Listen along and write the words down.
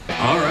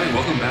All right,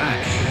 welcome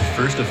back.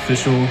 First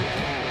official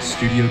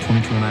Studio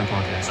 2209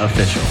 podcast.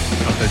 Official.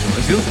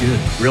 It feels good.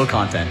 Real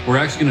content. We're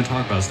actually going to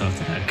talk about stuff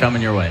today.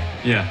 Coming your way.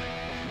 Yeah.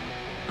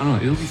 I don't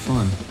know. It'll be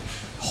fun.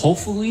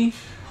 Hopefully,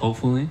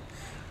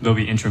 there'll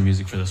be intro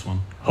music for this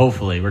one.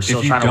 Hopefully. We're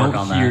still trying to work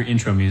on that. If you don't hear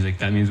intro music,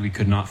 that means we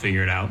could not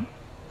figure it out.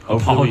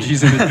 Hopefully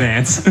Apologies in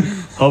advance.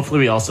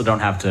 Hopefully we also don't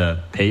have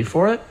to pay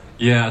for it.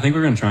 Yeah, I think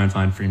we're going to try and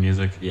find free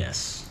music.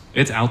 Yes.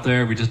 It's out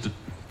there. We just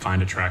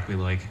find a track we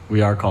like.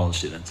 We are college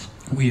students.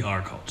 We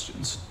are college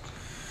students.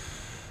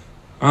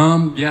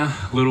 Yeah,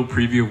 little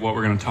preview of what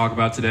we're going to talk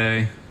about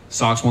today.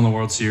 Sox won the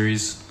World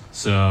Series,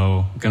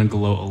 so I'm going to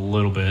gloat a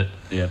little bit.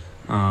 Yep.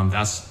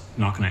 That's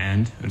not going to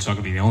end. It's not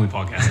going to be the only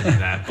podcast that do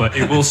that, but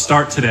it will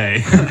start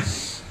today.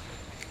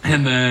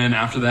 And then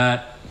after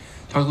that,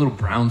 talk a little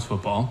Browns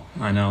football.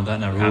 I know that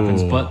never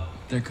happens, but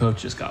their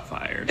coach just got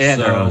fired.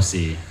 And their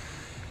OC.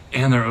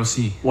 And their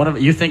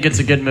OC. You think it's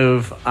a good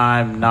move?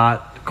 I'm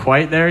not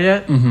quite there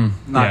yet.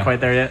 Mm-hmm. Not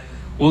quite there yet.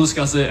 We'll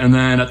discuss it, and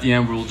then at the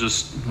end, we'll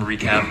just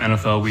recap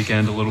NFL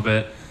weekend a little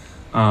bit.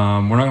 We're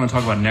not going to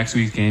talk about next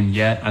week's game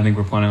yet. I think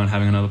we're planning on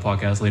having another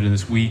podcast later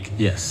this week.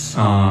 Yes.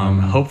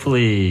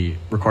 Hopefully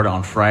record it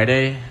on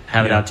Friday.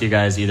 Have it out to you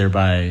guys either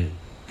by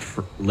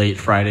late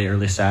Friday,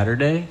 early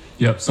Saturday.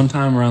 Yep.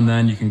 Sometime around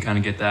then, you can kind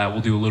of get that.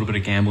 We'll do a little bit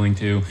of gambling,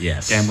 too.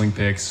 Yes. Gambling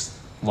picks,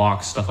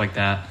 locks, stuff like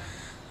that.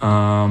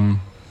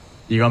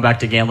 You going back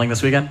to gambling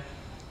this weekend?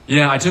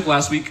 Yeah, I took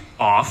last week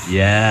off.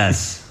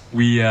 Yes.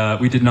 We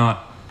did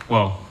not...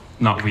 Well,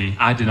 not we.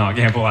 I did not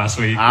gamble last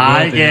week.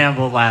 I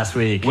gambled last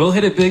week. Will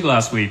hit it big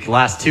last week.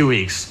 Last 2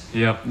 weeks.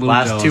 Yep.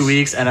 Last jealous. 2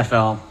 weeks,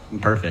 NFL.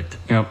 Perfect.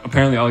 Yep.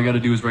 Apparently, all you got to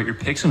do is write your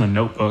picks in a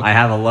notebook. I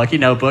have a lucky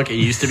notebook. It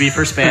used to be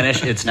for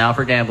Spanish. It's now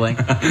for gambling.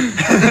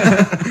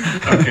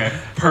 Okay.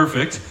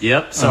 Perfect.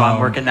 Yep. So I'm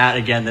working that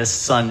again this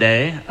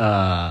Sunday.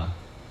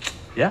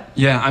 Yeah.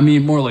 Yeah, I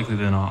mean, more likely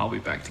than not, I'll be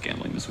back to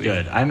gambling this week.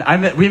 Good.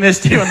 We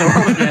missed you in the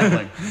world of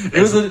gambling.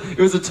 It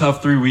was a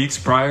tough 3 weeks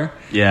prior.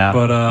 Yeah.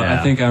 But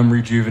I think I'm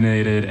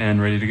rejuvenated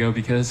and ready to go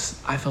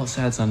because I felt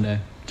sad Sunday.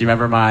 Do you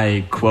remember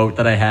my quote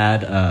that I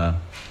had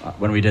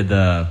when we did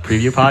the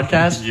preview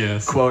podcast?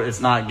 Yes. Quote, it's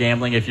not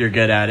gambling if you're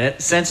good at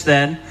it. Since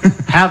then,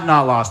 have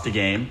not lost a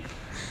game.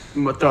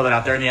 Throw that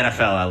out there in the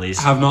NFL at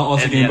least. Have not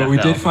lost a game, but we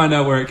did find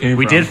out where it came from.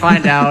 We did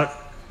find out.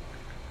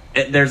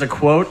 There's a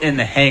quote in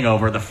The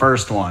Hangover, the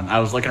first one. I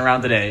was looking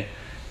around today,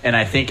 and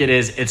I think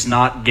it's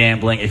not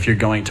gambling if you're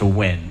going to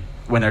win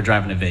when they're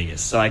driving to Vegas.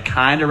 So I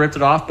kind of ripped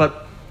it off,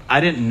 but I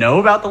didn't know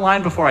about the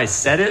line before I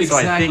said it,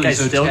 exactly. so I think I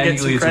still get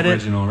some credit.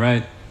 It's original,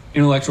 right?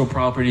 Intellectual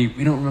property,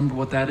 we don't remember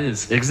what that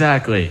is.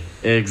 Exactly.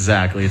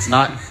 It's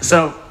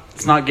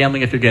not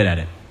gambling if you're good at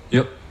it.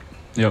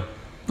 Yep.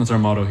 That's our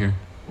motto here.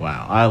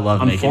 Wow, I love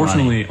making money.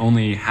 Unfortunately,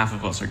 only half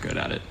of us are good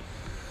at it.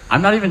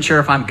 I'm not even sure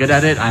if I'm good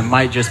at it. I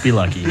might just be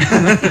lucky.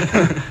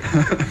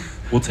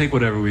 We'll take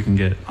whatever we can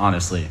get.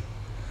 Honestly.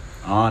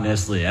 I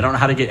don't know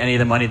how to get any of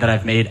the money that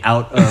I've made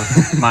out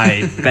of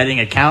my betting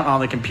account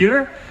on the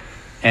computer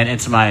and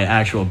into my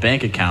actual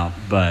bank account,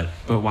 but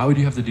why would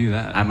you have to do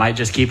that? I might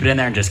just keep it in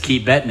there and just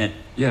keep betting it.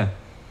 Yeah.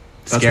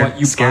 That's Scared- why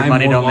you scared buy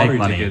money more don't make lottery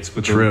money. tickets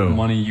with True. the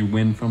money you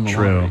win from the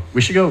True. lottery.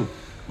 We should go.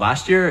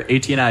 Last year,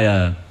 AT and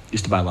I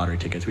used to buy lottery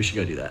tickets. We should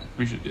go do that.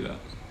 We should do that.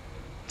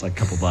 It's like a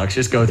couple bucks.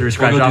 Just go through,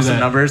 scratch We'll go off do some that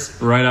numbers.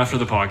 right after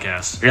the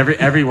podcast.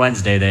 Every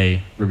Wednesday,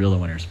 they reveal the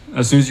winners.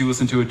 As soon as you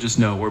listen to it, just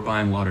know we're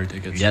buying lottery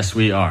tickets. Yes,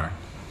 we are.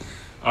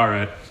 All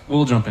right.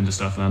 We'll jump into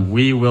stuff then.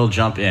 We will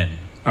jump in.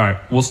 All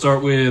right. We'll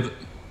start with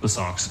the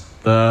Sox.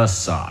 The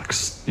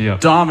Sox. Yeah.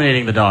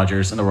 Dominating the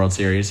Dodgers in the World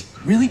Series.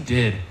 Really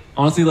did.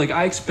 Honestly,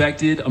 I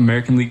expected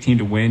American League team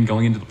to win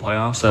going into the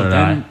playoffs. So but did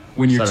then I.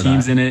 when your So did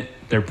team's I. in it,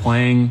 they're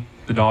playing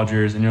the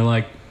Dodgers, and you're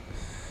like,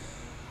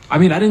 I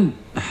mean, I don't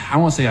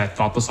want to say I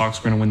thought the Sox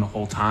were going to win the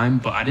whole time,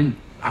 but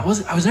I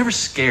was never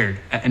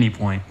scared at any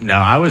point. No,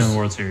 I was in the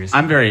World Series.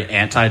 I'm very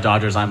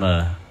anti-Dodgers. I'm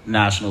a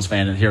Nationals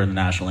fan, and here in the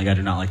National League, I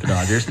do not like the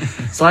Dodgers.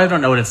 So I don't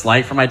know what it's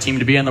like for my team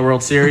to be in the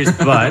World Series,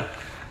 but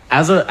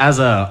as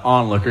a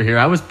onlooker here,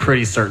 I was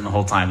pretty certain the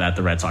whole time that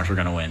the Red Sox were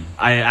going to win.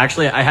 I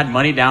had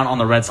money down on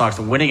the Red Sox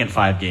winning in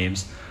 5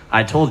 games.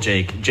 I told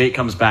Jake. Jake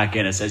comes back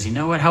in and says, "You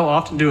know what? How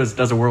often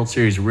does a World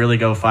Series really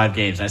go 5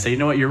 games?" And I say, "You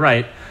know what? You're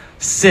right.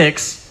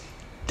 6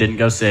 didn't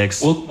go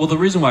 6." Well, the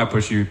reason why I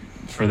push you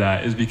for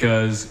that is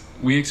because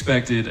we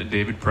expected a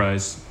David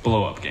Price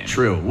blow-up game.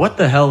 True. What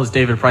the hell was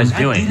David Price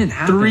doing? Didn't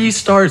happen. 3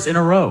 starts in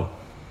a row.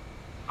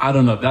 I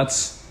don't know.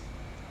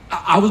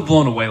 I was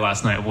blown away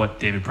last night at what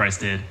David Price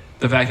did.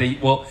 The fact that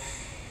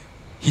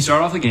he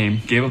started off the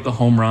game, gave up the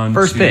home run.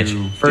 First to pitch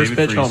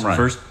David home Freese.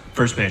 run.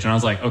 First pitch, and I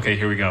was like, okay,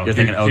 here we go. You're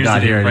thinking, oh here's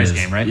god, the here David it Price is.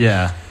 game, right?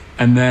 Yeah.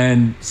 And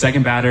then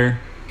second batter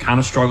kind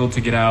of struggled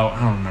to get out.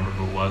 I don't remember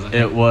who it was.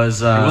 It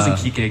was. It wasn't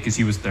Kike because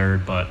he was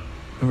third, but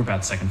we were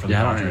about second for the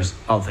Dodgers.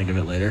 I'll think of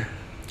it later.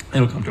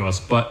 It'll come to us,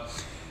 but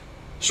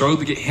struggled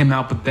to get him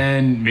out, but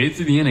then made it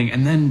through the inning,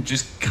 and then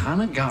just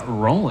kind of got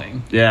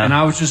rolling. Yeah. And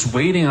I was just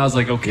waiting. I was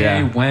like, okay,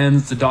 Yeah.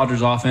 when's the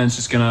Dodgers offense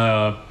just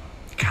gonna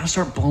kind of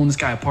start blowing this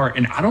guy apart?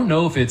 And I don't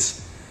know if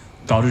it's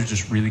Dodgers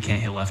just really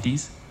can't hit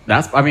lefties.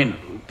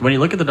 when you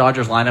look at the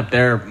Dodgers lineup,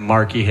 their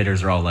marquee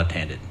hitters are all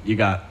left-handed. You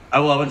got, I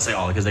wouldn't say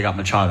all because they got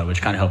Machado,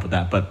 which kind of helped with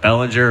that. But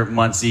Bellinger,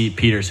 Muncy,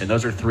 Peterson,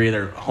 those are three of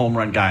their home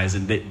run guys,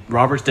 and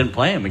Roberts didn't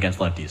play him against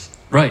lefties.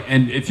 Right,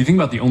 and if you think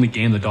about the only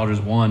game the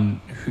Dodgers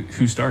won,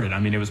 who started? I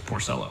mean, it was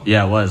Porcello.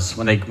 Yeah, it was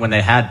when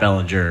they had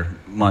Bellinger,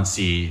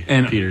 Muncy,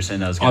 and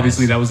Peterson. Those guys.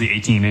 Obviously, that was the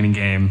 18-inning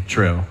game.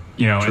 True.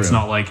 True. It's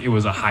not like it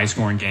was a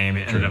high-scoring game.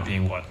 It ended up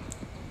being what,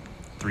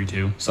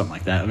 3-2, something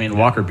like that. I mean,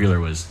 Walker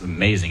Buehler was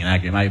amazing in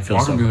that game. I feel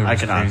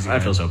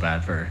so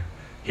bad for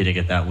he to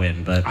get that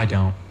win, but I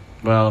don't.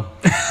 Well,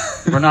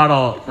 we're not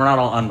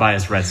all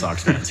unbiased Red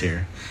Sox fans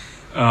here.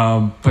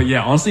 But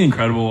yeah, honestly,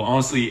 incredible.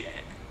 Honestly.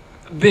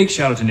 Big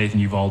shout out to Nathan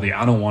Uvalde.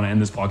 I don't want to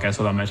end this podcast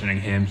without mentioning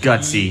him.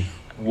 Gutsy.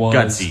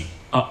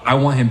 I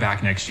want him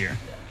back next year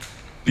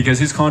because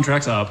his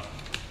contract's up.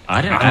 I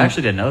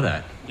actually didn't know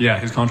that. Yeah,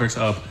 his contract's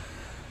up.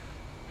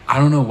 I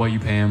don't know what you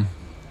pay him,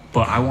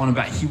 but I want him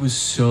back. He was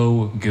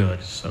so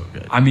good. So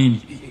good. I mean,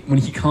 when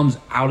he comes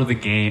out of the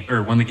game,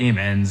 or when the game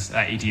ends,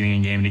 that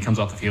 18-inning game, and he comes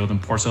off the field, and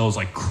Porcello's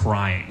like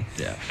crying.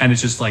 Yeah. And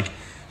it's just like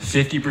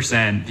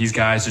 50%, these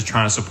guys just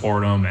trying to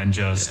support him and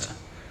just... Yeah.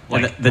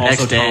 Like, the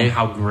also next day, tell him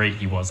how great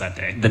he was that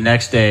day. The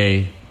next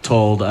day,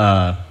 told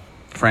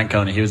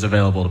Francona he was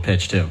available to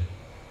pitch too.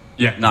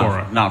 Yeah,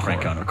 not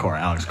Francona,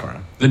 Alex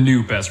Cora. The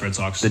new best Red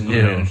Sox.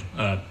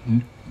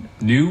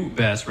 New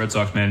best Red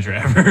Sox manager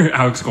ever,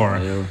 Alex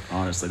Cora.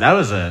 Honestly, that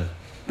was the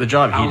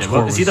job he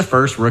did. Is he the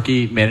first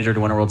rookie manager to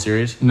win a World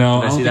Series?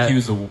 No, I don't think he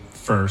was the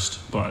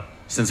first. But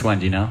since when?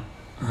 Do you know?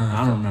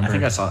 I don't remember. I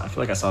feel like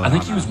I saw that. I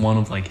think he was one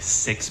of like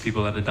 6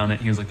 people that had done it.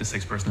 He was like the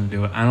 6th person to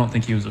do it. I don't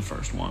think he was the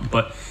first one,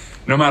 but.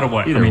 No matter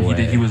what, he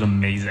was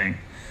amazing.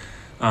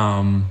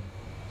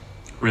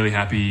 Really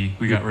happy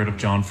we got rid of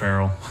John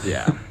Farrell.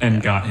 Yeah.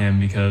 And got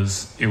him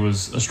because it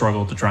was a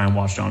struggle to try and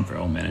watch John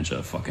Farrell manage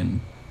a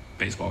fucking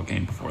baseball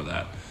game before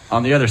that.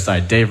 On the other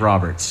side, Dave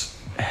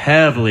Roberts,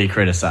 heavily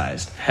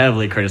criticized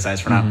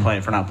for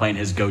not playing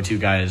his go-to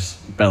guys,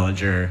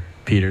 Bellinger,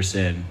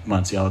 Peterson,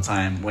 Muncy all the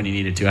time when he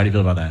needed to. How do you feel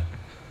about that?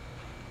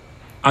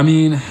 I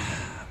mean,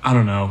 I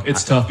don't know.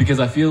 It's tough because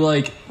I feel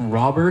like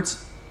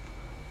Roberts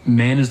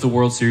managed the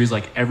World Series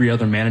like every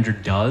other manager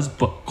does,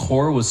 but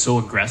Cora was so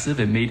aggressive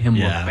it made him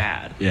look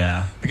bad.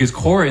 Yeah. Because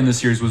Cora in the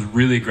series was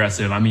really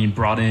aggressive. I mean,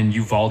 brought in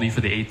Uvalde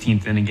for the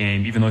 18th inning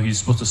game, even though he was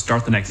supposed to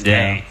start the next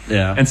day,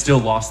 and still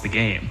lost the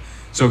game.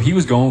 So he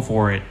was going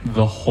for it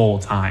the whole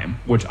time,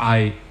 which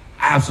I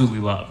absolutely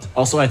loved.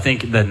 Also, I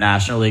think the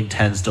National League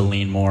tends to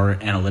lean more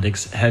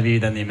analytics heavy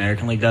than the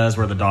American League does,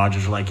 where the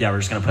Dodgers are like, yeah, we're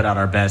just going to put out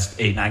our best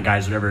 8-9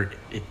 guys, whatever,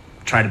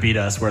 try to beat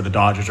us, where the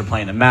Dodgers are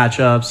playing the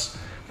matchups.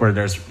 Where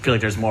I feel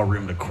like there's more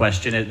room to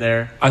question it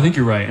there. I think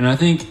you're right, and I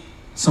think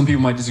some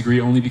people might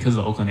disagree only because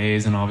of the Oakland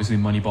A's and obviously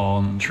Moneyball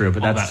and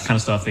all that kind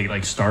of stuff. They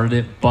like started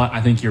it, but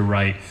I think you're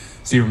right.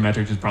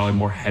 Sabermetrics is probably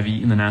more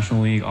heavy in the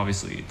National League.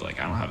 Obviously, like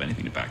I don't have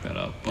anything to back that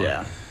up.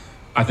 But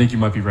I think you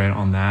might be right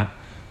on that.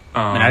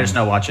 I just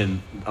know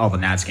watching all the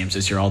Nats games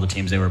this year, all the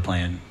teams they were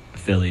playing,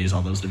 Phillies,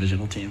 all those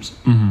divisional teams,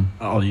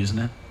 all using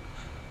it.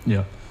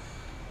 Yeah,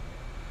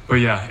 but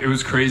yeah, it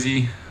was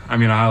crazy. I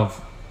mean, I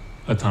have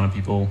a ton of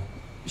people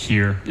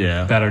here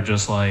that are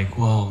just like,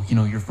 well,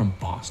 you're from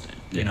Boston,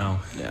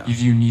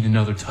 you need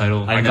another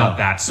title. I got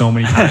that so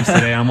many times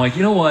today. I'm like,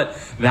 you know what,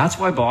 that's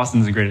why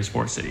Boston's the greatest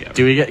sports city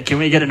ever. Can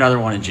we get another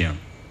one in June?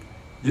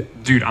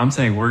 Dude, I'm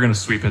saying we're gonna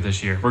sweep it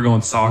this year. We're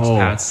going Sox,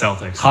 Pats,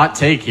 Celtics. Hot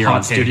take here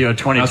on Studio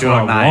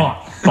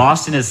 2209.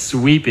 Boston is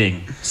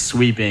sweeping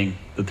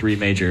the 3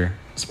 major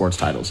sports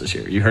titles this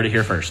year. You heard it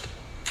here first.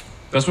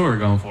 That's what we're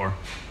going for.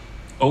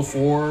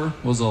 2004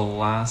 was the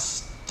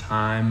last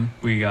time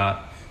we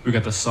got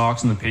the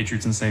Sox and the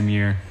Patriots in the same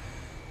year.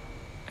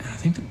 And I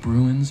think the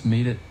Bruins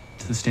made it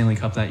to the Stanley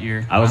Cup that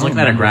year. I was looking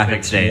at a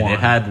graphic today. They've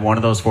had one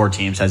of those 4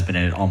 teams has been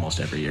in it almost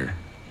every year.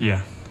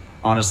 Yeah.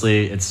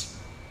 Honestly,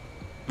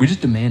 we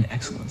just demand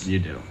excellence. You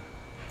do.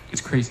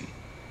 It's crazy.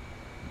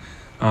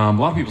 A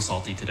lot of people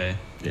salty today,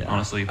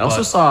 honestly. I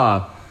also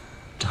saw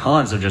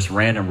tons of just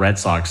random Red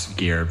Sox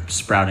gear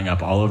sprouting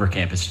up all over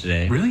campus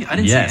today. Really? I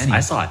didn't see any.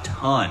 I saw a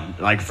ton.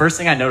 Like, first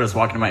thing I noticed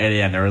walking to my 8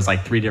 a.m., there was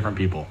like 3 different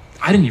people.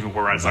 I didn't even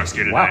wear Red Sox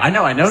gear today. Wow, I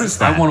know. I noticed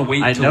that. I want to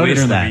wait until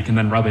later in the week and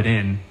then rub it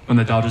in when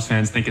the Dodgers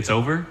fans think it's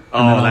over.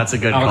 Oh, that's a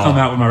good call. I'll come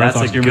out with my Red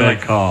Sox gear and be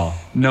like, call.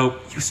 Nope,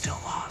 you still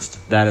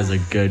lost. That is a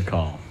good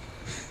call.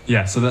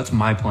 Yeah, so that's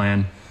my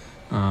plan.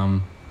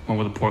 Went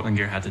with a Portland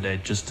gear hat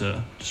today just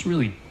to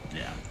really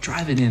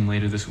drive it in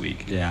later this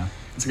week. Yeah,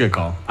 it's a good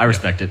call. I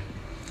respect it.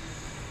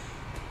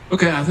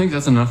 Okay, I think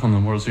that's enough on the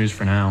World Series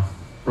for now.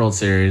 World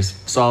Series,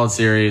 solid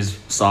series,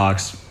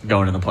 Sox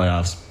going to the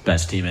playoffs,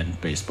 best team in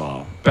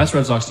baseball. Best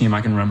Red Sox team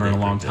I can remember in a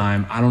long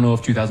time. I don't know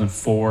if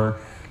 2004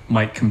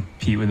 might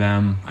compete with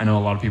them. I know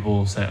a lot of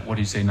people said, what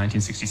do you say,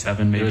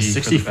 1967 maybe? It was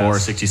 64,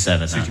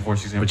 67. 64,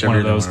 67, whichever one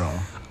of those.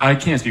 I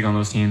can't speak on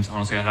those teams.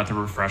 Honestly, I'd have to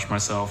refresh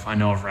myself. I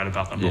know I've read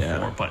about them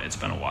before, but it's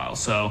been a while.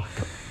 So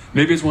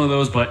maybe it's one of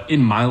those, but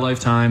in my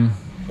lifetime,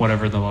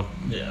 whatever the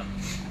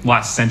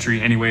last century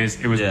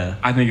anyways, it was.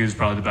 I think it was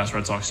probably the best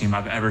Red Sox team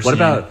I've ever seen. What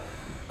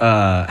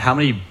about how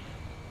many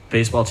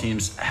baseball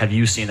teams have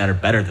you seen that are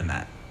better than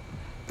that?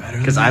 Better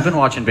Because than I've that? been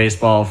watching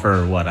baseball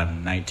for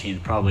I'm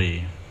 19,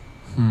 probably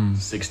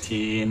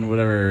 16,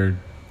 whatever.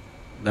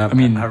 I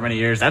mean, however many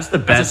years. That's the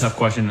That's best. a tough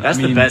question. That's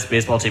I the mean, best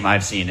baseball team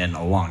I've seen in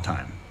a long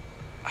time.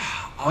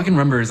 All I can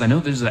remember is I know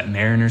there's that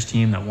Mariners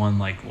team that won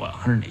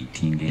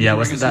 118 games. Yeah,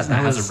 wasn't that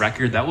has was a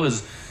record? That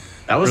was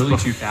before. early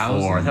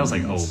 2000s. That was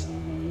like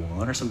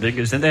 01 or something.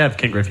 Didn't they have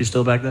Ken Griffey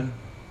still back then?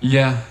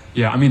 Yeah.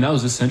 I mean, that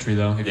was this century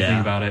though. If you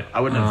think about it, I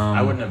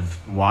wouldn't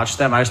have watched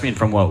them. I just mean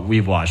from what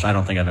we've watched. I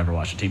don't think I've ever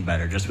watched a team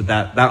better. Just with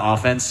that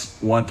offense,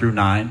 1 through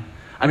 9.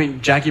 I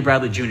mean, Jackie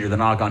Bradley Jr. The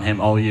knock on him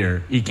all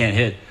year. He can't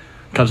hit.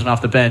 Comes in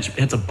off the bench,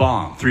 hits a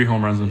bomb. 3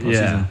 home runs in the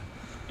postseason.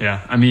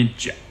 Yeah. I mean,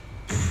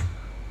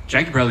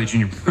 Jackie Bradley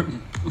Jr.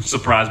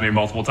 surprised me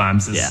multiple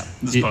times this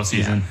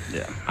postseason.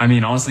 Yeah. I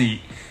mean,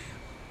 honestly,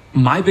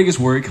 my biggest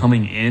worry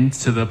coming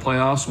into the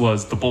playoffs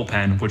was the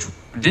bullpen, which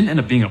didn't end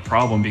up being a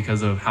problem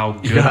because of how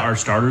good our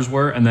starters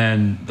were, and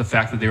then the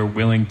fact that they were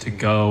willing to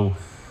go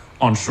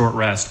on short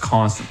rest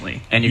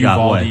constantly. And you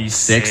got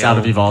 6 out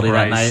of Evaldi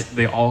that night?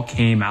 They all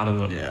came out of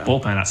the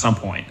bullpen at some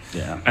point.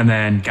 Yeah. And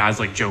then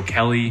guys like Joe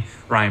Kelly,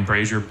 Ryan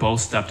Brazier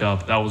both stepped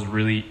up. That was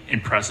really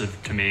impressive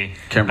to me.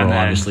 Kimbrel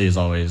obviously is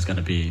always going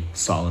to be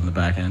solid in the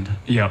back end.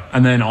 Yeah.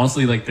 And then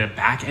honestly, the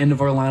back end of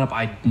our lineup,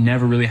 I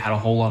never really had a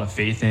whole lot of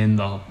faith in.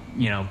 The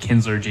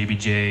Kinsler,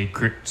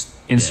 JBJ,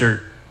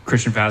 insert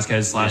Christian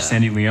Vasquez /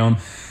 Sandy Leon.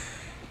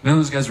 None of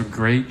those guys were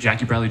great.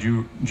 Jackie Bradley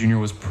Jr.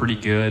 was pretty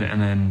good,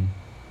 and then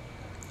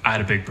I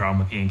had a big problem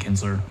with Ian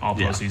Kinsler all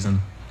postseason.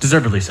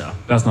 Deservedly so.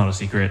 That's not a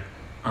secret.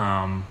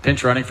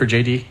 Pinch running for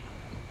JD.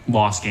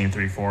 Lost game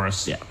 3 for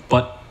us. Yeah.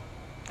 But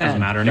doesn't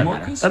matter anymore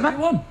because we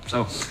won.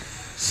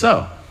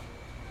 So,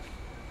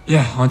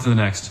 yeah, on to the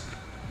next.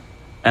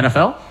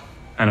 NFL?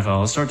 NFL.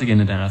 Let's start to get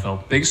into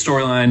NFL. Big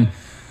storyline.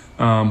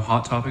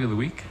 Hot topic of the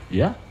week.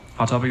 Yeah.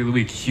 Hot topic of the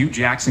week. Hue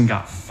Jackson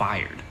got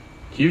fired.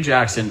 Hue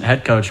Jackson,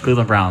 head coach,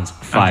 Cleveland Browns,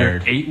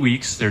 fired. After 8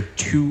 weeks, they're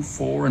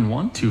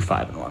 2-4-1?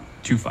 2-5-1.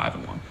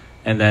 2-5-1.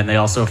 And then they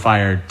also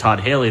fired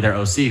Todd Haley, their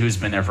OC, who's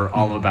been there for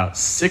all of about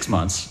 6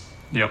 months.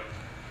 Yep.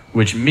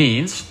 Which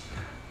means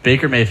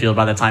Baker Mayfield,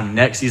 by the time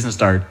next season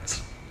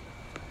starts,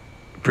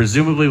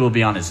 presumably will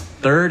be on his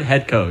 3rd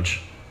head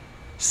coach,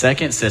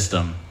 2nd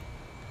system,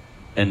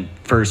 and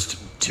first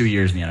 2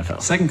 years in the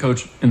NFL. Second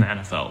coach in the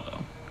NFL, though.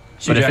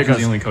 Hugh Jackson's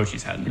the only coach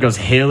he's had. It goes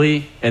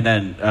Haley, and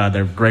then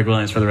they're Greg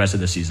Williams for the rest of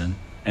the season.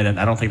 And then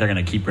I don't think they're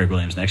going to keep Greg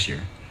Williams next year.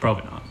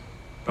 Probably not.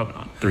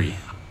 3.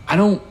 I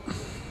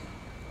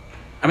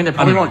mean, they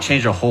probably won't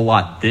change a whole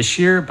lot this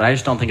year, but I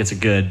just don't think it's a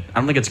good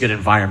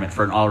environment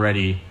for an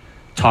already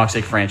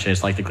toxic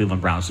franchise like the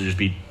Cleveland Browns to just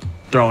be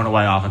throwing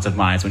away offensive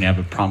minds when you have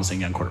a promising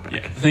young quarterback.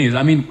 Yeah, the thing is,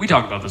 I mean, we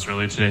talked about this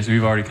earlier today, so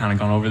we've already kind of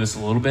gone over this a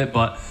little bit,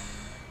 but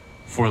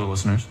for the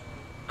listeners,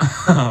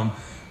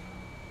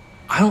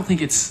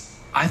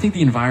 I think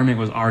the environment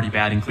was already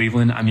bad in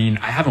Cleveland. I mean,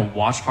 I haven't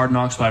watched Hard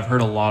Knocks, but I've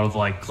heard a lot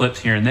of clips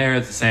here and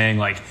there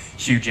saying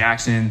Hugh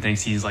Jackson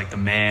thinks he's the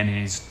man, and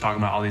he's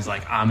talking about all these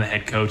I'm the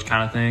head coach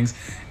kind of things.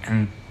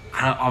 And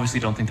I obviously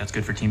don't think that's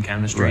good for team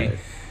chemistry. Right.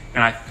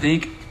 And I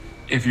think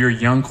if you're a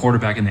young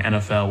quarterback in the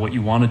NFL, what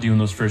you want to do in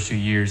those first few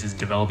years is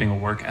developing a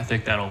work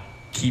ethic that'll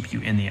keep you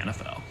in the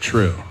NFL.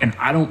 True. And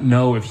I don't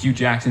know if Hugh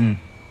Jackson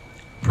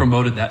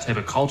promoted that type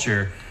of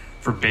culture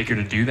for Baker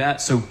to do that.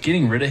 So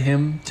getting rid of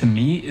him, to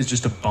me, is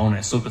just a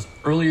bonus. So the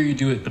earlier you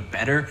do it, the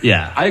better.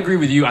 Yeah. I agree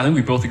with you. I think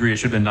we both agree it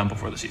should have been done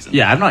before the season.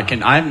 Yeah,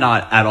 I'm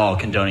not at all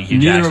condoning Hugh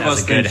Neither Jackson of us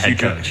as a good think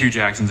head coach. Hugh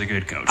Jackson's a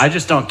good coach. I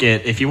just don't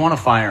get, if you want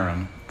to fire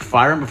him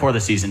before the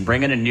season,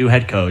 bring in a new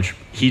head coach,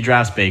 he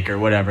drafts Baker,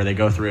 whatever, they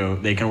go through,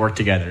 they can work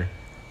together.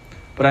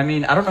 But I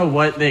mean, I don't know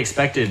what they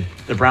expected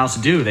the Browns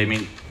to do. They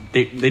knew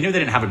they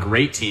didn't have a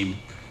great team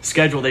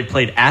schedule. They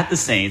played at the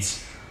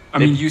Saints. I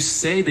mean, you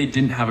say they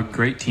didn't have a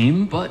great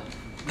team, but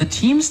the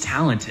team's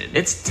talented.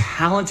 It's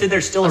talented.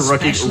 There's still a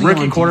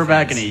rookie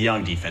quarterback and a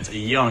young defense, a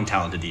young,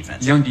 talented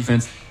defense. Young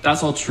defense.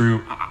 That's all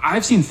true.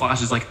 I've seen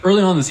flashes.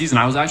 Early on in the season,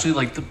 I was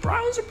actually the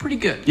Browns are pretty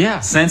good. Yeah.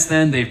 Since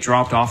then, they've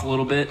dropped off a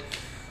little bit.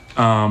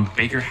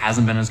 Baker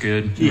hasn't been as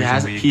good. He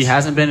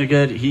hasn't been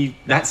good.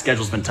 That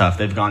schedule's been tough.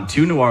 They've gone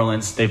to New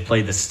Orleans. They've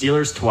played the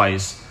Steelers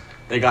twice.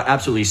 They got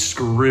absolutely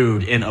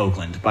screwed in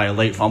Oakland by a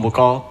late fumble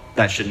call.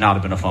 That should not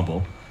have been a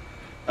fumble.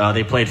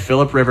 They played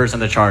Phillip Rivers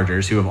and the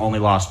Chargers, who have only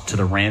lost to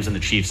the Rams and the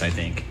Chiefs, I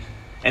think.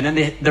 And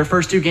then their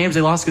first 2 games, they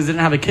lost because they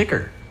didn't have a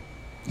kicker.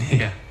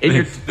 Yeah,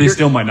 they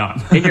still might not.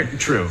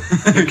 True.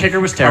 Your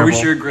kicker was terrible. Are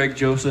we sure Greg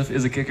Joseph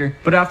is a kicker?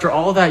 But after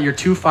all of that, you're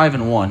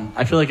 2-5-1.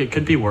 I feel like it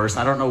could be worse.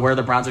 I don't know where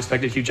the Browns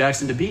expected Hugh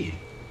Jackson to be.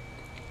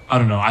 I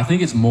don't know. I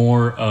think it's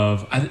more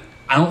of I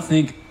don't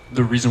think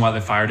the reason why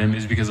they fired him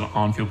is because of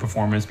on-field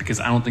performance, because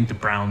I don't think the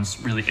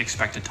Browns really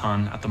expect a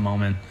ton at the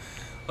moment.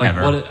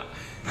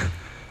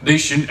 They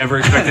shouldn't ever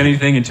expect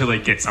anything until they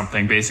get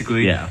something,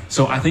 basically. Yeah.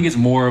 So I think it's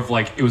more of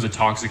it was a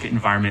toxic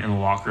environment in the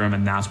locker room,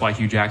 and that's why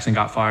Hugh Jackson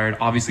got fired.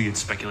 Obviously, it's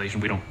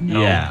speculation. We don't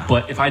know. Yeah.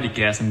 But if I had to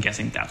guess, I'm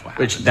guessing that's what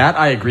happened. Which, that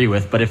I agree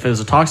with. But if it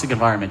was a toxic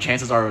environment,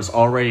 chances are it was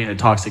already in a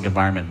toxic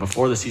environment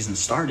before the season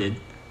started.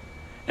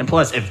 And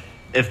plus, if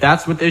if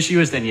that's what the issue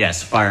is, then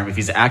yes, fire him. If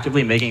he's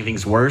actively making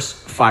things worse,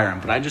 fire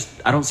him. But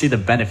I don't see the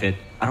benefit.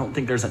 I don't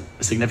think there's a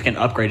significant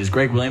upgrade. Is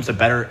Greg Williams a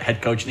better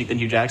head coach, you think, than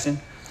Hue Jackson?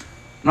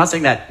 I'm not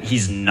saying that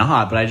he's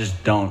not, but I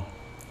just don't.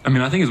 I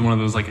mean, I think it's one of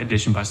those like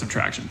addition by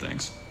subtraction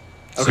things.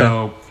 Okay.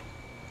 So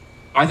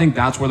I think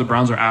that's where the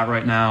Browns are at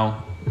right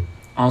now.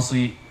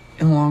 Honestly,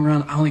 in the long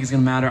run, I don't think it's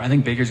going to matter. I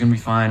think Baker's going to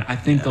be fine. I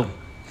think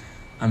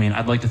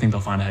I'd like to think they'll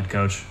find a head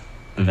coach.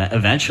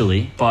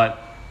 Eventually. But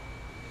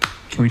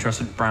can we trust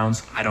the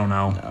Browns? I don't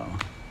know. No.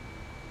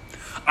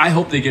 I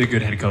hope they get a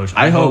good head coach.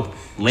 I hope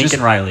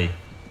Lincoln Riley,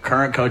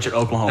 current coach at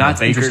Oklahoma.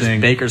 That's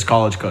interesting. Baker's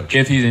college coach.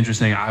 If he's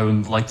interesting, I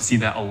would like to see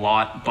that a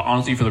lot. But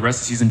honestly, for the rest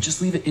of the season,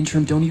 just leave it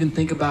interim. Don't even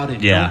think about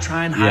it. Yeah. Don't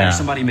try and hire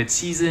somebody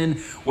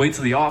mid-season. Wait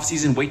till the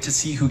offseason. Wait to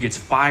see who gets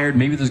fired.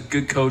 Maybe there's a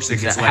good coach that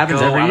gets let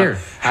happens go. every year.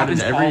 Happens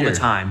every all year. the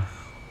time.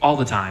 All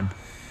the time.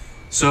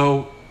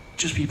 So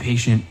just be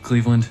patient,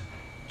 Cleveland.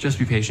 Just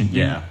be patient.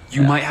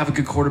 You might have a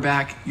good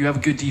quarterback. You have a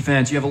good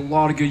defense. You have a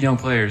lot of good young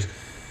players.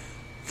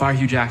 Fire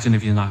Hue Jackson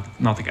if he's not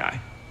the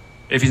guy.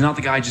 If he's not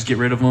the guy, just get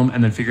rid of him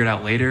and then figure it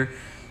out later.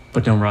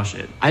 But don't rush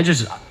it.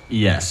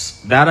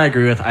 Yes, that I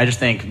agree with. I just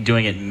think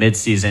doing it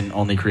mid-season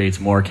only creates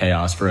more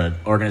chaos for an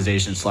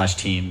organization /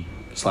 team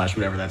 /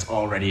 whatever that's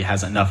already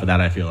has enough of that,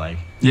 I feel like.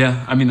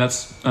 Yeah, I mean,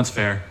 that's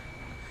fair.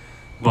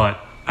 But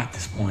at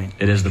this point,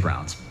 it is the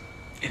Browns.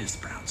 It is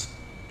the Browns.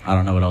 I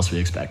don't know what else we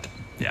expect.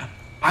 Yeah.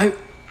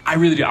 I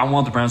really do. I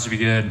want the Browns to be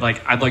good.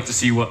 Like, I'd like to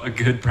see what a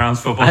good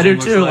Browns football team team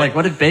looks like. Like,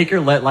 what if Baker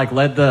led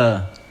him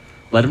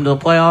to the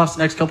playoffs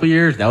next couple of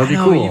years? That would be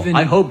cool.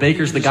 I hope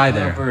Baker's the guy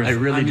there. I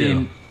really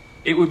do.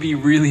 It would be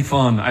really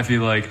fun, I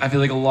feel like. I feel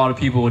like a lot of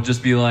people would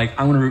just be like,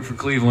 I'm going to root for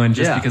Cleveland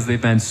just because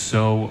they've been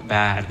so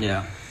bad.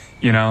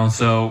 Yeah.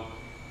 So,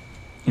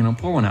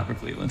 pour one out for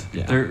Cleveland.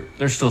 Yeah.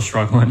 They're still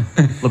struggling.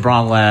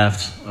 LeBron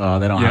left.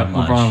 They don't have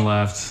much. LeBron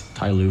left.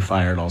 Ty Lue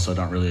fired also.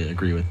 Don't really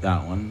agree with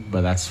that one,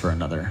 but that's for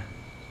another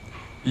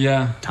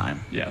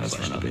time. Yeah, that's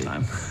for another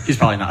time. He's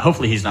probably not.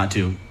 Hopefully he's not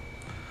too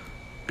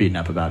beaten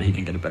up about it. He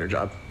can get a better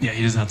job. Yeah,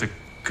 he doesn't have to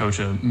coach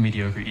a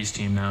mediocre East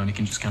team now, and he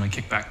can just kind of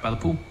kick back by the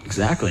pool.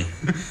 Exactly.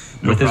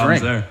 With his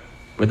ring. There.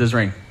 With his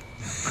ring.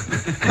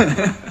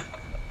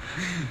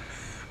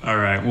 All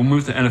right, we'll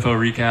move to NFL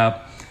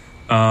recap.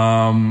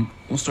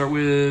 We'll start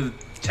with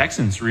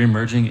Texans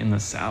reemerging in the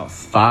South.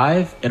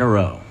 5 in a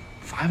row.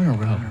 5 in a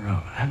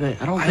row. Have they?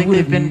 I don't think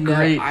they've been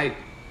great.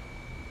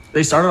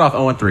 They started off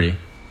 0-3.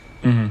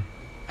 Mm-hmm.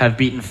 Have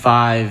beaten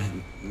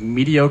 5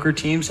 mediocre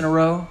teams in a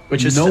row,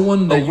 which is a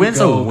win.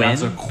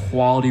 That's a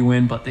quality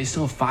win, but they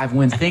still have 5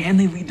 wins. And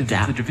they lead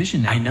the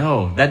division now. I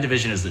know. That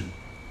division is a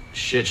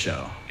shit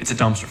show. It's a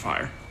dumpster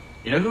fire.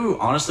 You know who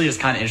honestly is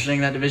kind of interesting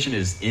in that division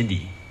is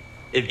Indy.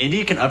 If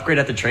Indy can upgrade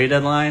at the trade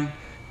deadline,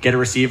 get a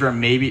receiver,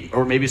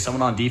 maybe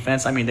someone on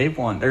defense. I mean, they've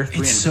won. They're 3-5.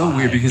 It's so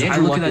weird because I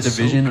look at that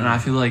division and I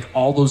feel like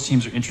all those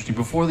teams are interesting.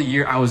 Before the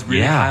year, I was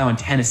really high on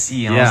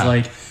Tennessee, and I was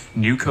like,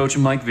 new coach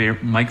Mike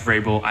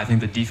Vrabel. I think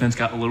the defense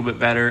got a little bit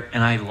better,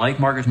 and I like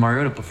Marcus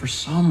Mariota, but for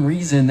some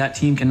reason that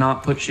team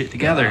cannot put shit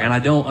together, and I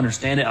don't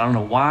understand it. I don't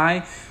know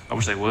why. I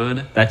wish they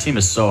would. That team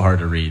is so hard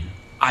to read.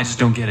 I just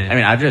don't get it. I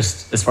mean,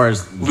 as far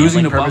as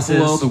losing to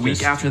Buffalo the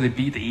week after they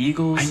beat the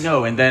Eagles. I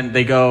know, and then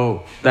they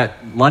go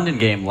that London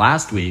game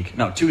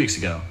 2 weeks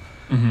ago.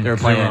 Mm-hmm.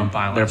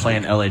 They're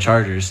playing LA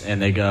Chargers,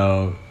 and they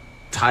go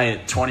tie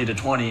it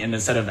 20-20, and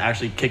instead of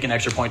actually kicking an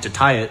extra point to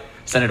tie it,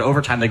 send it to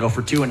overtime, they go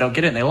for 2 and don't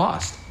get it, and they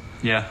lost.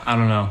 Yeah, I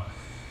don't know.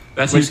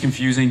 That seems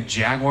confusing.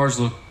 Jaguars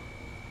look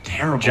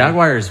terrible.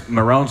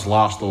 Marone's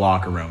lost the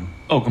locker room.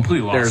 Oh,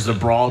 completely lost. There's a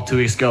brawl 2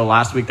 weeks ago.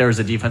 Last week there was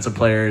a defensive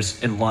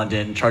players in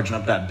London charging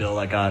up that bill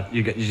that got.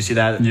 Did you see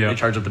that? Yeah. They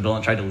charged up the bill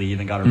and tried to leave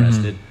and got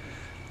arrested.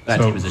 Mm-hmm.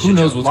 That team is a shit show. Who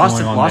knows what's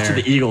going on lost there.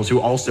 to the Eagles, who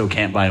also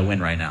can't buy a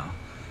win right now.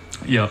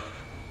 Yep.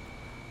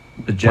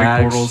 The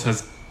Jags. Bortles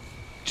has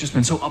just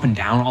been so up and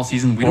down all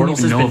season. We don't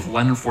even know if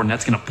Leonard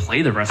Fournette's going to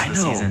play the rest of the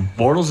season.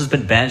 Bortles has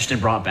been benched and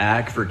brought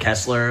back for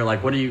Kessler.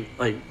 What do you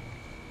like?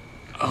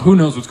 Who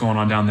knows what's going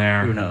on down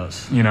there? Who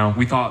knows?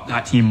 We thought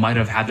that team might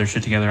have had their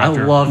shit together. I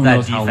after love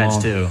that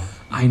defense too.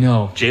 I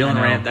know.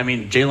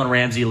 Jalen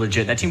Ramsey,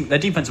 legit.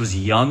 That defense was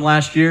young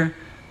last year.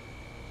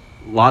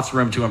 Lots of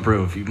room to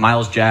improve.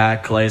 Miles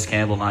Jack, Calais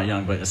Campbell, not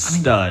young, but a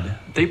stud.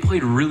 They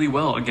played really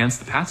well against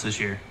the Pats this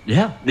year.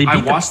 Yeah,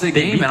 I watched the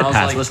game and I was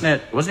Pats.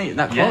 like, wasn't it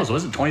that close?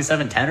 Was it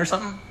 27-10 or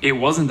something? It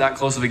wasn't that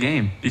close of a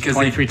game because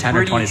they pretty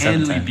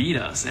handily beat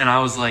us, and I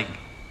was like,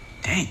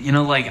 dang,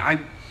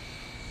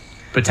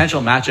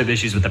 potential matchup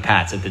issues with the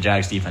Pats if the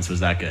Jags defense was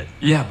that good.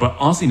 Yeah, but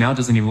honestly, now it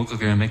doesn't even look like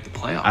they're going to make the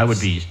playoffs. I would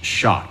be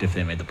shocked if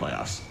they made the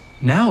playoffs.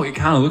 Now it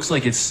kind of looks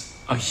like it's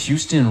a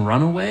Houston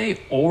runaway,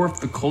 or if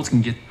the Colts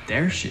can get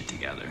their shit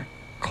together.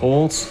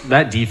 Colts,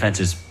 that defense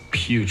is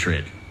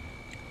putrid.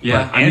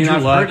 Yeah,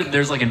 I've heard that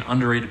there's an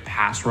underrated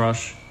pass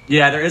rush.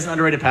 Yeah, there is an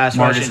underrated pass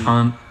rush. Marcus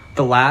Hunt.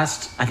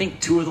 I think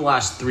 2 of the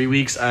last 3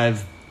 weeks,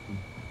 I've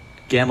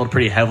gambled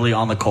pretty heavily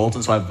on the Colts,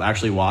 and so I've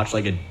actually watched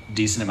a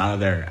decent amount of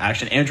their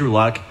action. Andrew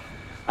Luck,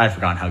 I've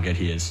forgotten how good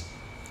he is.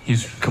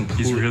 He's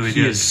really good.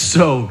 He is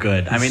so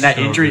good. That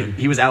injury,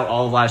 he was out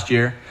all of last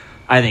year.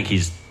 I think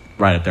he's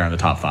right up there in the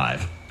top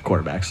 5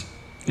 quarterbacks.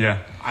 Yeah.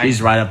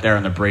 He's right up there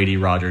in the Brady,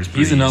 Rodgers,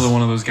 Breeze. He's another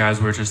one of those guys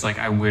where it's just like,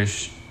 I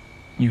wish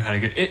you had a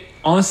good...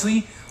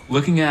 Honestly,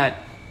 looking at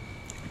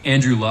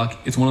Andrew Luck,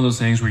 it's one of those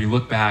things where you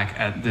look back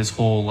at this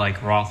whole like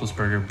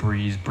Roethlisberger,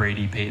 Breeze,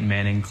 Brady, Peyton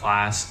Manning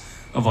class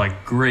of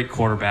like great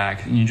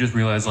quarterback, and you just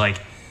realize like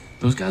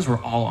those guys were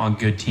all on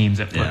good teams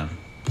that put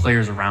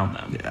players around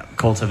them. Yeah,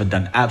 Colts have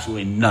done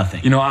absolutely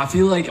nothing. You know, I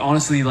feel like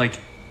honestly like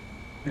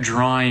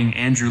drawing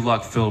Andrew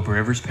Luck, Phillip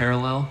Rivers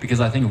parallel, because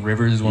I think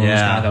Rivers is one of those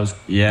guys that was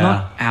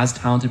not as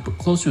talented, but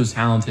close to as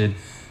talented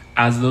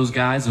as those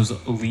guys, those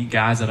elite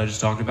guys that I just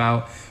talked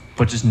about,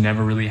 but just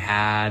never really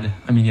had.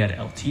 I mean, he had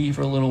LT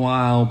for a little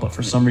while, but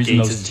for some reason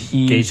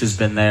Gates has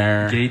been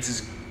there. Gates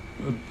is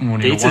one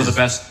of the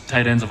best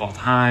tight ends of all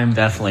time.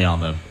 Definitely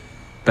on the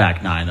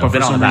back nine. But for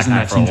some reason,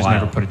 that team just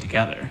never put it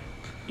together.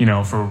 You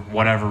know, for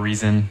whatever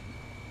reason.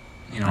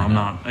 You know, I'm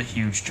not a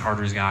huge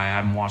Chargers guy. I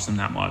haven't watched them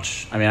that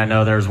much. I mean, I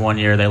know there was one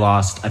year they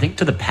lost, I think,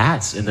 to the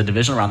Pats in the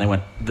divisional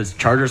round. The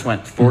Chargers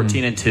went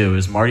 14-2. It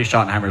was Marty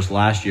Schottenheimer's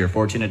last year,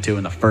 14-2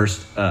 in the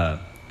first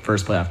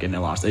playoff game they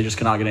lost. They just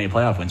could not get any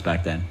playoff wins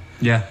back then.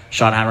 Yeah.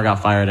 Schottenheimer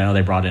got fired. I know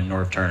they brought in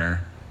Norv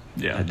Turner.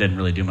 Yeah. That didn't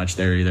really do much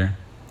there either.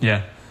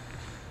 Yeah.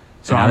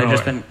 So now they've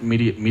just been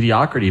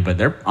mediocrity, but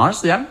they're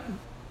honestly, I'm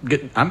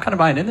kind of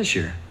buying in this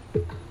year.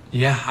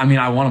 Yeah, I mean,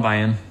 I want to buy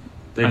in.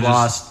 They've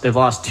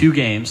lost 2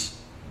 games.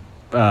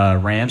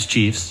 Rams,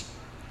 Chiefs,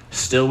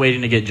 still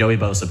waiting to get Joey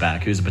Bosa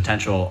back, who's a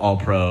potential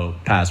all-pro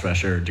pass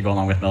rusher to go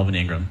along with Melvin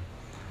Ingram.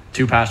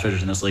 2 pass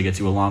rushers in this league gets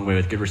you a long way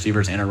with good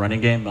receivers and a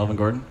running game. Melvin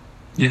Gordon.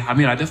 Yeah, I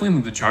mean, I definitely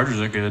think the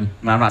Chargers are good.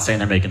 I'm not saying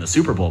they're making the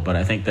Super Bowl, but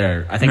I think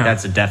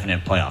that's a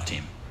definite playoff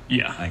team.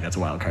 Yeah, I think that's a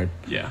wild card.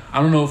 Yeah,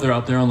 I don't know if they're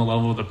up there on the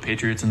level of the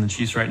Patriots and the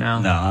Chiefs right now.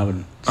 No, I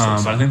wouldn't.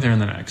 But I think they're in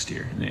the next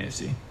tier in the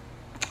AFC.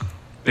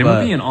 They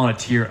might be on a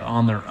tier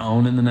on their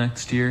own in the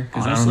next tier,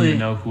 because I don't even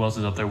know who else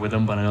is up there with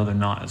them, but I know they're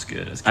not as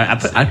good as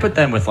I put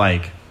them with,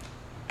 like,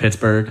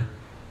 Pittsburgh.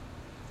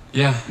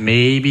 Yeah.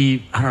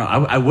 Maybe, I don't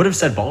know. I would have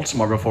said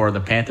Baltimore before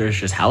the Panthers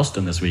just housed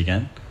them this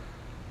weekend.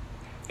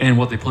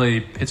 And they play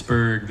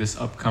Pittsburgh this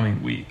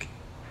upcoming week.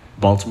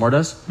 Baltimore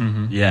does?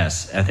 Mm-hmm.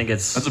 Yes. I think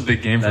that's a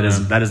big game for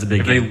them. That is a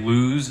big game. If they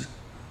lose,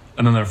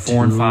 and then they're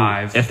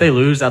 4-5. If they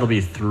lose, that'll be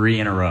 3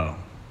 in a row.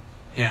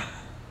 Yeah.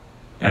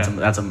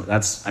 That's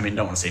I mean,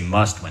 don't want to say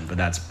must win, but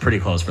that's pretty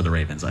close for the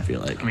Ravens, I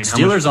feel like. I mean,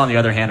 Steelers, on the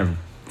other hand, have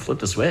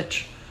flipped the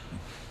switch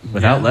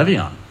without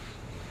Le'Veon.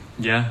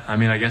 Yeah, I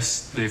mean, I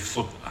guess they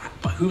flipped.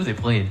 But who have they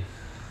played?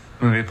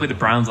 I mean, they played the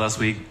Browns last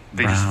week.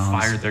 They just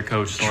fired their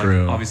coach. So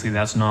True. Obviously,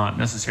 that's not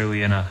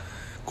necessarily in a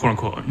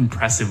quote-unquote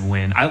impressive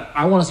win.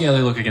 I want to see how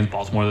they look against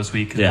Baltimore this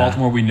week. Because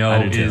Baltimore, we know,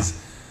 is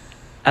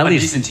at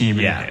least decent team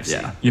in the AFC.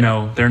 Yeah. You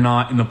know, they're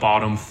not in the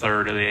bottom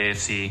third of the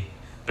AFC.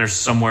 They're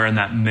somewhere in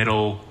that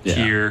middle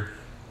tier,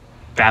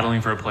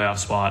 battling for a playoff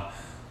spot.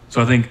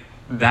 So I think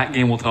that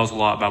game will tell us a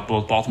lot about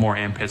both Baltimore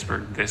and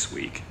Pittsburgh this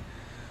week.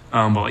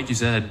 But like you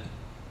said,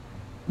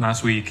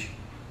 last week,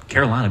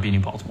 Carolina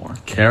beating Baltimore.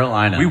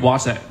 Carolina. We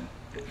watched that.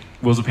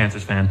 Will's a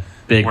Panthers fan.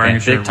 Big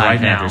time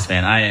Panthers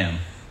fan. I am.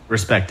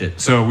 Respect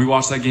it. So we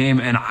watched that game,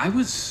 and I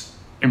was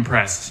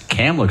impressed.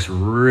 Cam looks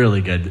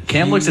really good.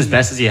 Cam looks as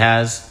best as he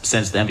has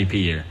since the MVP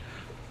year.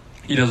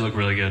 He does look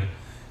really good.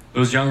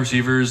 Those young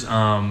receivers,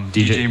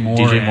 DJ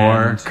Moore,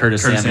 and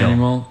Curtis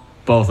Samuel.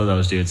 Both of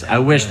those dudes. I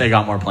wish they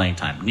got more playing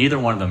time. Neither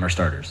one of them are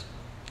starters.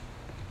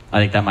 I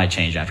think that might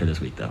change after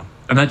this week, though.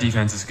 And that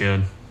defense is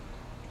good.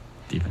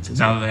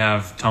 Now that they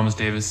have Thomas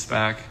Davis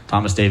back.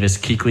 Thomas Davis,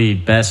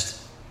 Kuechly, best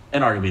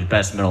and arguably the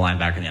best middle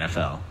linebacker in the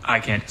NFL. I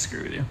can't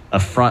disagree with you. A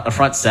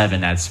front seven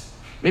that's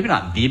maybe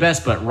not the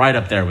best, but right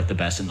up there with the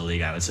best in the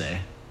league, I would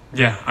say.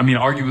 Yeah, I mean,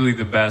 arguably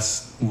the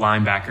best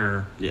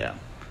linebacker. Yeah.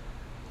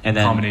 And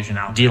then combination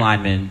out D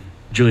lineman,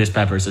 Julius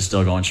Peppers is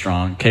still going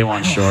strong.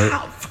 K1 Short.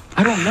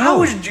 I don't know.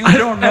 How is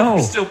Julius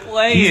Peppers still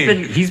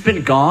playing? He's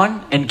been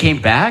gone and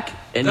came back.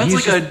 And that's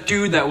like a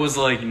dude that was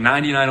like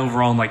 99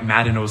 overall in like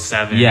Madden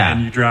 07. Yeah,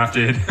 and you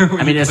drafted.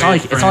 I mean, it's not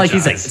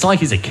like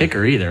he's a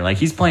kicker either. Like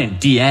he's playing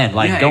DN,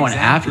 going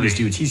after these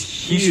dudes. He's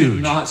huge. He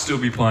should not still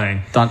be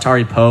playing.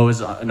 Dontari Poe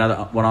is another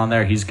one on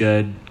there. He's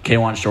good.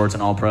 K1 Short's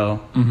an All-Pro.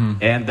 Mm-hmm.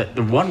 And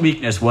the one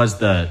weakness was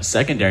the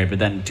secondary, but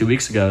then 2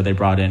 weeks ago they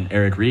brought in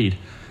Eric Reed,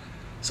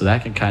 so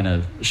that can kind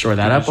of shore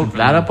that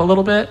up a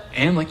little bit.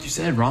 And like you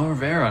said, Ron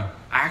Rivera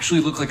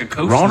actually looks like a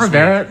coach. Ron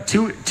Rivera,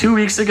 two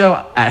weeks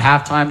ago at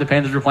halftime, the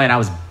Panthers were playing. I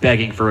was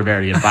begging for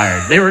Rivera to get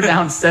fired. They were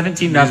down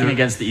 17-0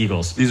 against the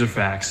Eagles. These are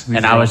facts.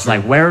 And I was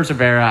like, "Where's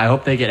Rivera? I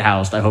hope they get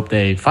housed. I hope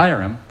they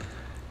fire him."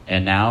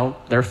 And now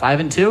they're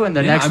 5-2, and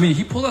I mean,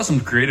 he pulled out some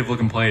creative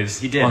looking plays.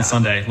 He did on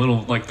Sunday,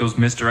 little like those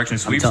misdirection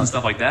sweeps and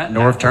stuff like that.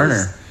 Norv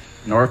Turner,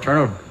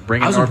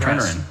 bringing Norv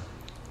Turner in.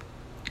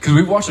 Because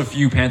we've watched a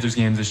few Panthers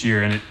games this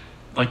year, and it,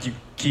 like you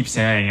keep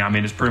saying, I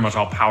mean, it's pretty much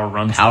all power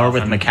runs. Power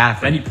with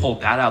McCaffrey. Then he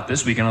pulled that out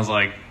this week, and I was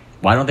like,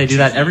 why don't they do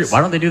that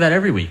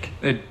every week?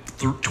 They had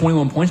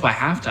 21 points by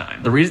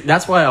halftime.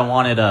 That's why I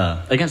wanted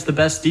against the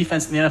best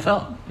defense in the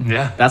NFL.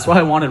 Yeah, that's why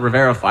I wanted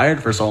Rivera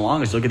fired for so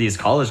long. Is look at these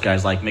college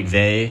guys like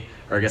McVay,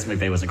 or I guess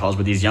McVay wasn't college,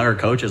 but these younger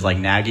coaches like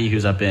Nagy,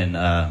 who's up in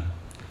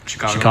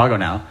Chicago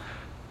now.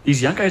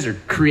 These young guys are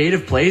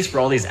creative plays for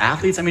all these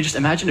athletes. I mean, just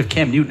imagine if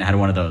Cam Newton had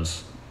one of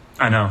those.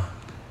 I know.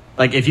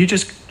 Like, if you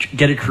just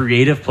get a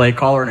creative play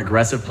caller, an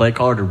aggressive play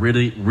caller to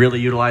really, really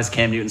utilize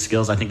Cam Newton's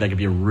skills, I think that could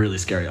be a really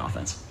scary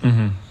offense.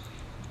 Mm-hmm.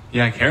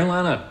 Yeah,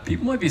 Carolina,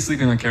 people might be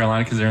sleeping on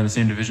Carolina because they're in the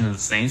same division as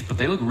the Saints, but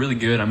they look really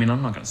good. I mean,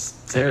 I'm not going to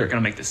say they're going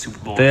to make the Super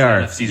Bowl. They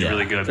are. The NFC's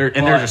really good. They're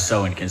just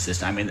so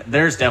inconsistent. I mean,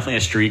 there's definitely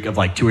a streak of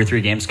like 2 or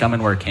 3 games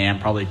coming where Cam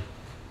probably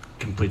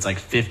completes like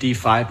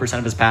 55%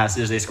 of his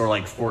passes. They score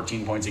like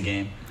 14 points a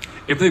game.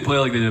 If they play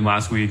like they did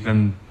last week,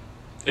 then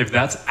if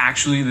that's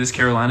actually this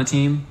Carolina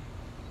team,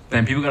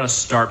 then people got to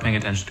start paying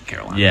attention to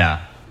Carolina.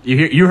 Yeah.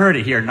 You heard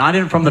it here. Not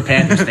even from the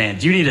Panthers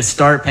fans. You need to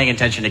start paying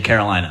attention to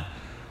Carolina.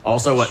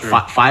 Also,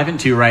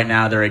 5-2 right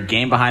now. They're a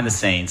game behind the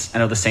Saints. I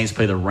know the Saints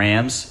play the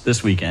Rams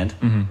this weekend.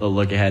 Mm-hmm. They'll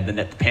look ahead.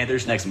 The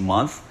Panthers next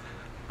month.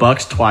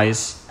 Bucks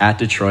twice at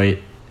Detroit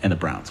and the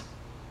Browns.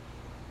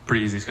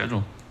 Pretty easy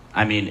schedule.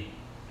 I mean,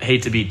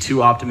 hate to be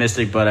too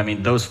optimistic, but I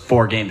mean, those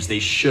 4 games, they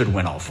should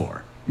win all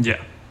 4.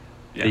 Yeah.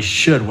 They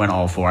should win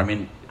all 4. I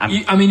mean,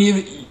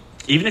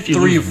 even if you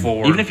 3 lose, or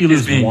 4, even if you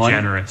lose being one,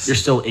 generous. You're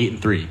still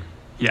 8-3.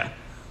 Yeah.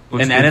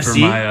 In the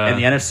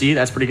NFC,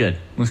 that's pretty good.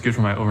 Looks good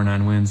for my over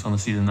 9 wins on the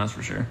season, that's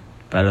for sure.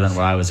 Better than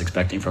what I was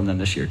expecting from them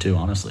this year, too,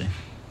 honestly.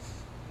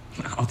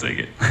 I'll take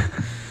it.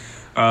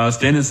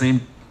 Staying in the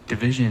same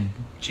division,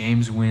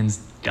 James wins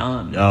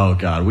done. Oh,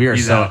 God. We are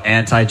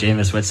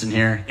anti-Jameis Winston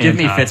here. Give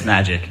me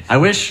Fitzmagic. I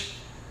wish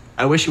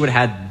you would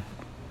have had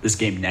this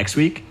game next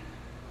week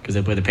because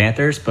they play the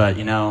Panthers. But,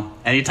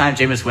 anytime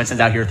Jameis Winston's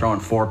out here throwing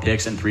 4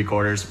 picks in 3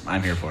 quarters,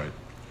 I'm here for it.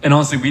 And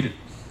honestly,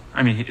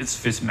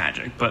 it's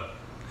Fitzmagic, but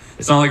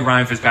it's not like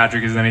Ryan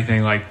Fitzpatrick is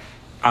anything like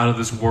out of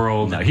this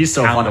world. No, he's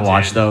so fun to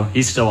watch, though.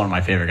 He's still one of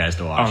my favorite guys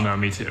to watch. Oh, no,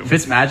 me too.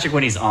 Fitzmagic,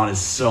 when he's on,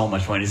 is so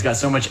much fun. He's got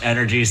so much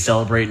energy,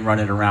 celebrating,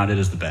 running around. It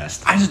is the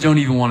best. I just don't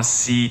even want to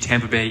see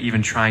Tampa Bay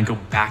even try and go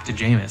back to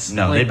Jameis.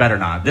 No, they better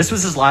not. This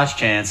was his last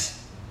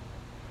chance.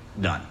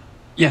 Done.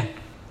 Yeah.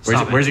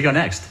 Where's he go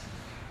next?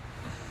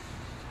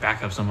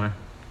 Back up somewhere.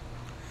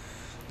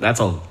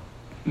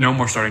 No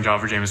more starting job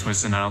for Jameis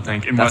Winston, I don't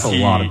think. That's a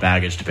lot of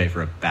baggage to pay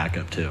for a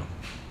backup, too.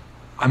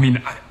 I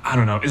mean, I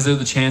don't know. Is there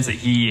the chance that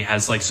he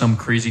has like some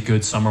crazy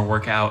good summer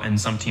workout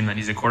and some team that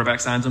needs a quarterback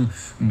signs him?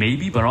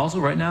 Maybe, but also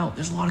right now,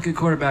 there's a lot of good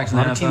quarterbacks in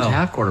the NFL. A lot of teams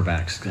have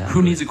quarterbacks. Exactly.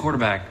 Who needs a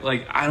quarterback?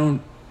 Like, I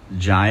don't...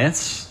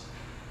 Giants.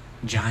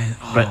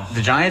 Oh. But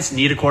the Giants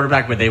need a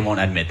quarterback, but they won't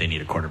admit they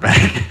need a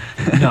quarterback.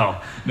 No.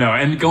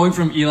 And going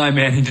from Eli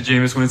Manning to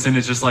Jameis Winston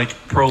is just like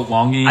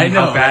prolonging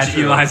how bad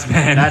Eli's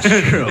been.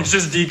 That's true. It's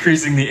just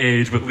decreasing the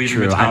age, but leaving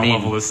the talent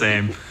level the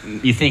same.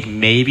 You think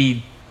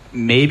maybe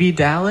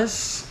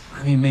Dallas?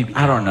 I mean, maybe.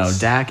 I don't know.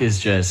 Dak is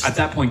just... At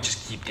that point,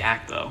 just keep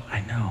Dak, though.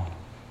 I know.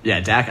 Yeah,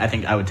 Dak, I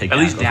think I would take At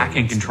least Dak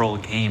can control a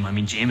game. I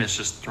mean, Jameis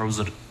just throws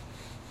it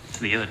to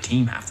the other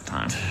team half the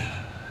time.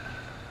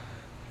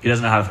 He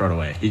doesn't know how to throw it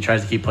away. He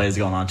tries to keep plays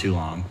going on too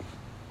long.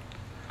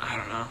 I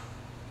don't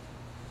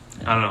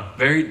know.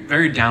 Very,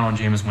 very down on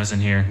Jameis Winston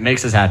here.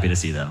 Makes us happy to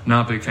see, though.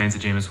 Not big fans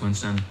of Jameis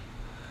Winston.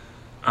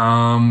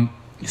 The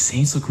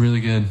Saints look really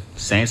good.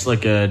 Saints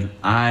look good.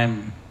 I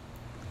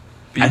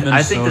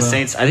think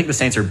the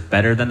Saints are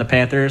better than the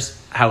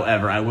Panthers.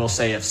 However, I will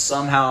say if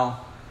somehow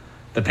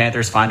the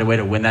Panthers find a way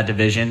to win that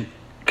division,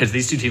 because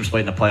these two teams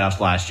played in the playoffs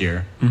last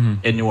year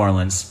in New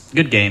Orleans.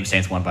 Good game.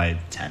 Saints won by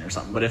 10 or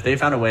something. But if they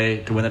found a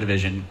way to win the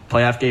division,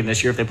 playoff game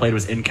this year, if they played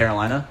was in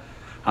Carolina,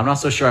 I'm not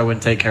so sure I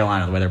wouldn't take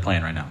Carolina the way they're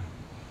playing right now.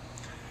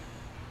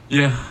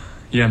 Yeah,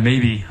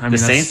 maybe. I mean, the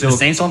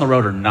Saints on the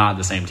road are not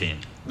the same team.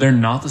 They're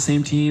not the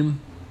same team.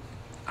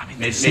 I mean,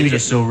 the Saints are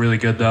still really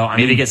good, though.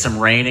 Maybe get some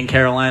rain in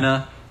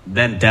Carolina,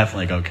 then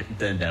definitely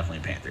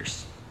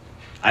Panthers.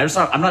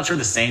 I'm not sure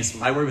the Saints.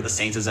 My worry with the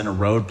Saints is in a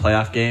road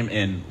playoff game,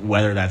 and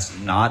whether that's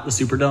not the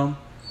Superdome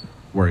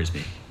worries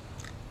me.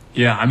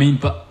 Yeah, I mean,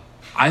 but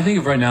I think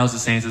of right now as the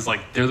Saints is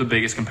like they're the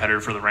biggest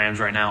competitor for the Rams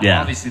right now. Yeah.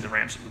 Obviously, the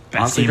Rams are the best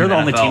Honestly, team they're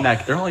in the the only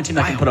NFL. team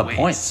that can put up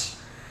points.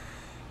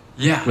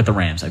 Yeah, with the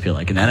Rams, I feel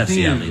like in the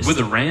NFC at least. With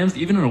the Rams,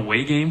 even an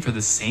away game for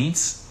the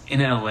Saints in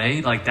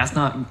LA, like that's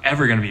not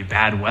ever going to be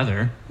bad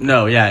weather.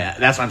 No, yeah,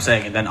 that's what I'm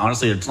saying. And then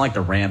honestly, it's not like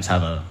the Rams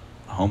have a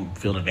home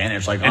field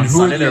advantage. Like on who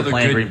Sunday, they're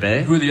playing Green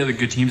Bay. Who are the other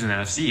good teams in the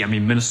NFC? I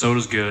mean,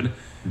 Minnesota's good.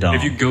 Dome.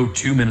 If you go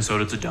to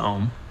Minnesota, it's a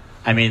dome.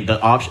 I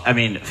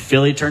mean,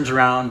 Philly turns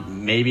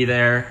around, maybe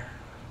there.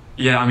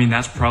 Yeah, I mean,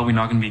 that's probably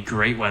not going to be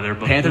great weather.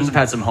 But Panthers have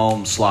had some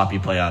home sloppy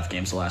playoff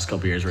games the last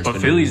couple of years. Where it's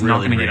been Philly's really not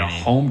going to get a rainy.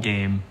 home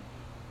game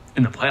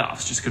in the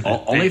playoffs just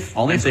because only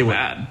if they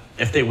win.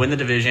 If they win the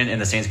division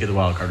and the Saints get the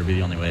wild card, would be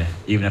the only way.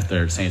 Even if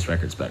their Saints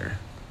record's better,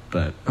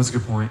 but that's a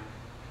good point.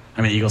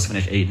 I mean, the Eagles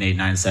finish 8-8,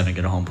 9-7,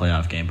 get a home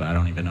playoff game, but I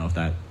don't even know if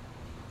that.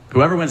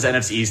 Whoever wins the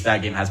NFC East,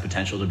 that game has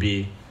potential to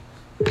be.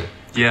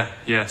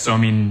 Yeah. So I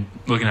mean,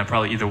 looking at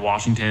probably either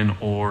Washington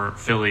or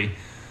Philly,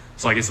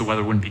 so I guess the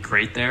weather wouldn't be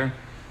great there.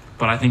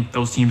 But I think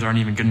those teams aren't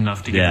even good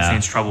enough to give the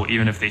Saints trouble,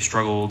 even if they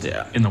struggled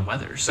in the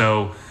weather.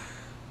 So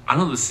I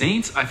don't know. The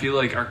Saints, I feel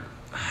like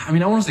I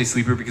mean, I want to say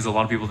sleeper because a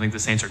lot of people think the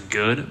Saints are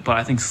good, but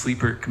I think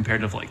sleeper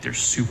compared to like their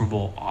Super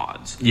Bowl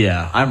odds.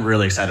 Yeah, I'm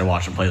really excited to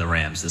watch them play the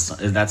Rams.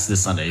 That's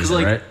this Sunday, you said,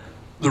 like, right?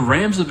 The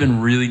Rams have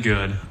been really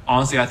good.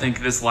 Honestly, I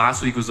think this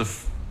last week was the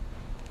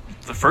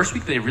first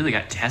week they really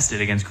got tested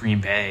against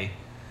Green Bay.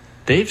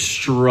 They've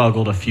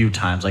struggled a few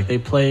times. Like they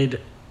played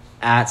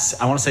at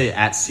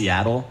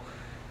Seattle,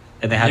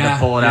 and they had to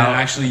pull it out.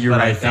 Actually, you're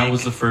right. That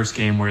was the first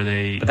game where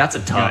they. But that's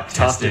a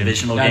tough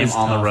divisional game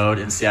on the road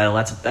in Seattle.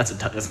 That's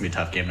gonna be a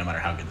tough game, no matter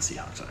how good the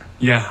Seahawks are.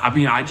 Yeah, I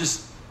mean, I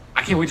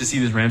can't wait to see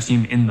this Rams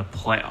team in the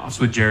playoffs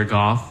with Jared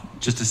Goff,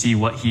 just to see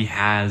what he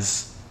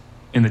has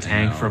in the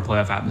tank for a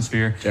playoff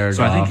atmosphere. Jared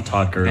Goff, I think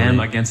Todd Gurley. them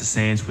against the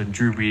Saints with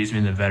Drew Brees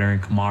being the veteran,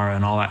 Kamara,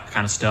 and all that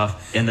kind of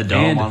stuff in the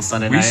dome on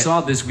Sunday night. We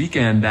saw this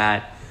weekend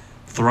that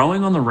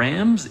throwing on the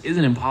Rams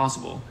isn't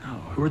impossible. Oh,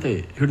 who are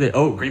they?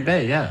 Oh, Green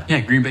Bay.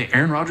 Yeah, Green Bay.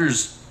 Aaron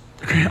Rodgers.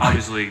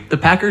 Obviously, the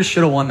Packers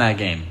should have won that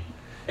game.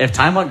 If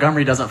Ty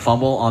Montgomery doesn't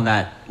fumble on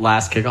that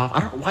last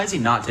kickoff, why is he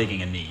not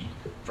taking a knee?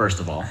 First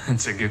of all,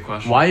 that's a good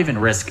question. Why even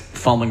risk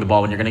fumbling the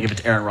ball when you're going to give it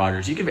to Aaron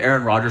Rodgers? You give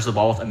Aaron Rodgers the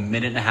ball with a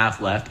minute and a half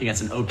left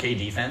against an okay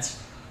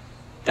defense,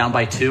 down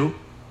by 2.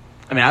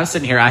 I mean, I was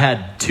sitting here. I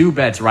had 2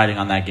 bets riding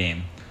on that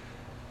game.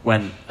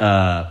 When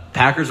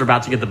Packers were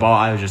about to get the ball,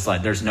 I was just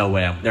like, "There's no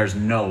way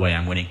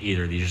I'm winning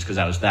either of these," just because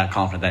I was that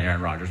confident that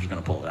Aaron Rodgers was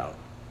going to pull it out.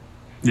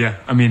 Yeah,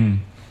 I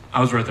mean, I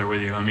was right there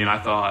with you. I mean, I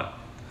thought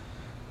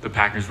the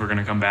Packers were going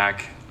to come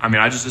back. I mean,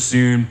 I just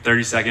assumed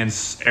 30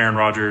 seconds, Aaron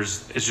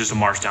Rodgers is just a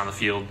march down the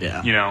field.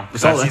 Yeah. You know,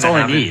 that's all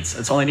he needs.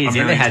 That's all he needs.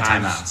 And they had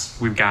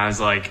timeouts. We've guys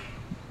like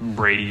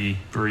Brady,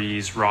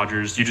 Breeze,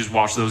 Rodgers. You just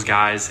watch those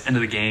guys, end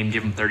of the game,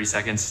 give them 30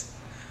 seconds.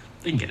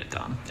 They can get it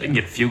done. They can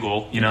get a field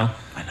goal, you know?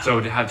 I know. So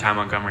to have Ty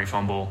Montgomery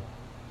fumble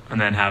and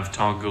then have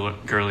Todd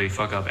Gurley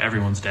fuck up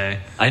everyone's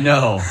day. I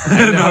know.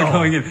 Not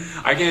going in.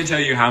 I can't tell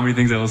you how many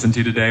things I listened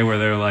to today where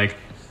they're like,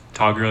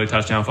 Todd Gurley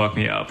touchdown, fuck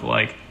me up.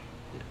 Like,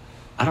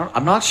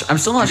 I'm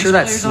still not sure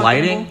that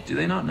sliding. Do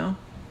they not know?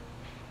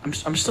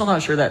 I'm still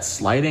not sure that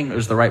sliding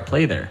was the right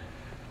play there,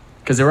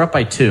 because they were up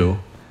by 2. And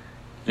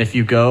if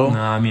you go, no,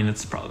 I mean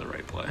it's probably the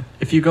right play.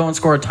 If you go and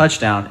score a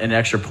touchdown and an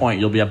extra point,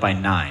 you'll be up by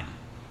 9.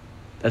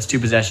 That's 2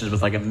 possessions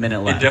with like a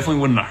minute left. It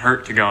definitely wouldn't have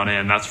hurt to go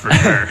in. That's for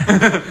sure.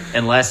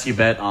 Unless you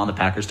bet on the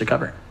Packers to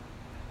cover.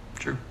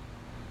 True.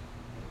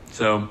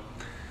 So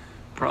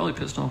probably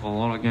pissed off a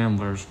lot of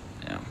gamblers.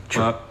 Yeah.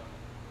 True. But,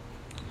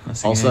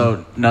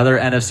 also, another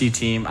NFC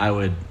team I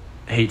would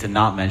hate to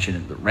not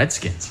mention, the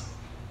Redskins.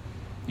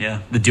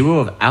 Yeah. The duo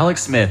of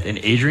Alex Smith and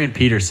Adrian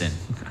Peterson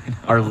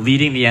are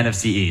leading the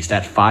NFC East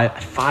at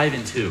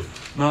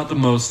 5-2. Not the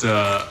most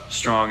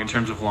strong in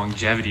terms of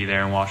longevity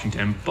there in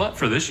Washington, but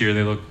for this year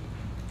they look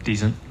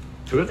decent.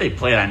 Who have they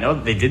played? I know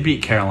they did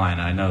beat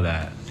Carolina. I know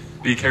that.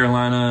 Beat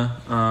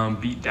Carolina,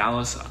 beat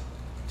Dallas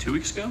 2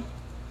 weeks ago?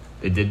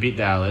 They did beat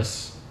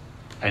Dallas.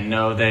 I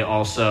know they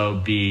also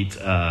beat...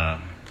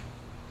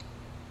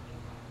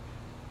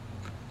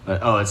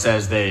 it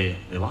says they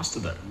lost to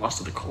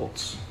the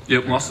Colts.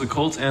 Yep, lost to the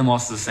Colts and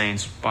lost to the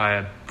Saints by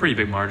a pretty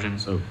big margin.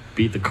 So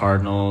beat the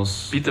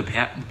Cardinals. Beat the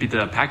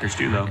Packers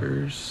too,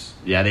 though.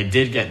 Yeah, they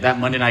did get that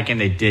Monday night game.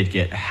 They did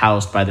get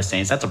housed by the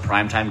Saints. That's a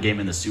primetime game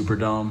in the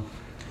Superdome.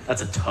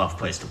 That's a tough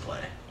place to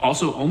play.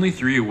 Also, only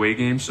 3 away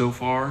games so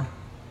far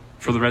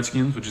for the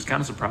Redskins, which is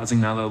kind of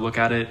surprising now that I look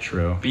at it.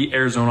 True. Beat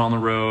Arizona on the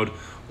road,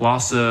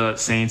 lost the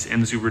Saints in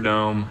the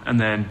Superdome, and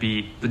then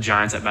beat the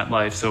Giants at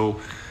MetLife.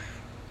 So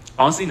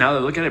honestly, now that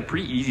I look at it,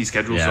 pretty easy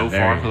schedule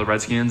far for the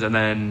Redskins. And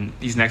then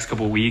these next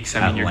couple of weeks,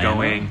 I mean, you're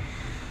going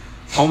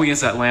home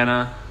against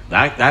Atlanta.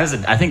 I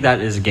think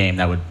that is a game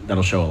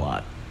that'll show a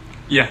lot.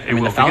 Yeah, it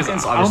will. The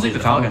Falcons, I don't think the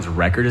Falcons'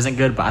 record isn't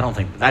good, but I don't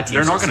think that team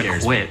they're not going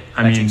to quit.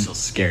 That team still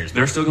scares me.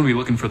 They're still going to be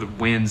looking for the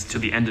wins to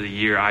the end of the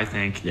year, I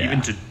think,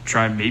 even to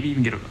try maybe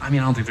even get I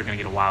don't think they're going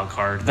to get a wild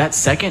card. The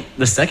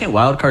second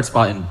wild card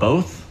spot in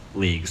both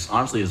leagues,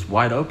 honestly, is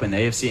wide open, the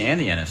AFC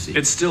and the NFC.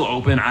 It's still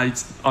open.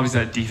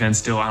 Obviously, that defense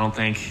still, I don't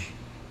think.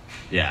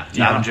 Yeah.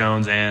 Deion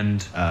Jones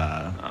and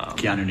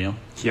Keanu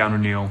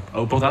Neal.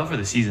 Oh, both out for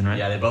the season, right?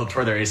 Yeah, they both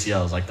tore their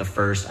ACLs like the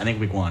first, I think,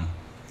 week 1.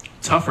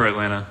 Tough for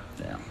Atlanta.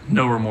 Yeah.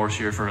 No remorse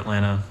here for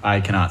Atlanta.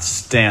 I cannot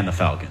stand the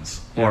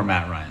Falcons or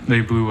Matt Ryan.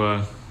 They blew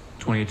a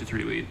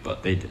 28-3 lead,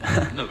 but they did.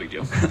 No big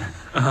deal.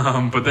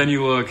 But then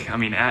you look,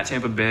 at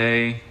Tampa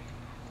Bay,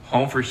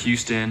 home for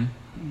Houston,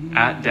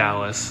 at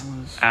Dallas,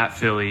 at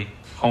Philly,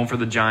 home for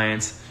the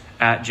Giants,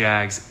 at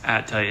Jags,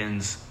 at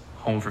Titans,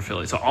 home for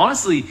Philly. So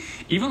honestly,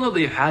 even though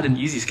they've had an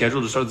easy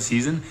schedule to start the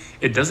season,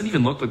 it doesn't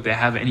even look like they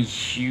have any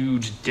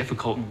huge,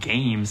 difficult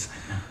games.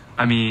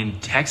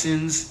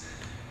 Texans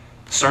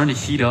starting to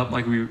heat up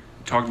like we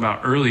talked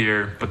about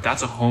earlier, but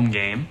that's a home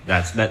game.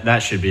 That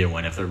should be a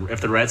win. If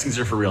the Redskins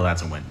are for real,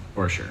 that's a win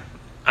for sure.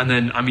 And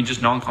then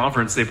just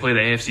non-conference, they play the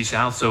AFC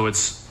South, so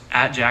it's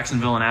at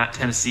Jacksonville and at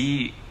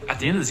Tennessee. At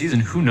the end of the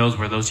season, who knows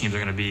where those teams are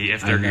going to be?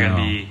 If they're going to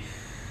be,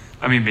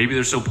 maybe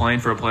they're still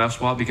playing for a playoff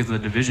spot because of the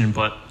division,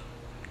 but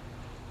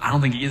I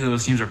don't think either of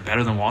those teams are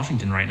better than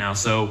Washington right now.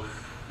 So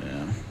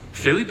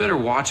Philly better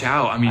watch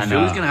out. Philly's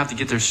going to have to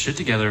get their shit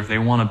together if they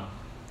want to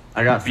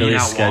I got being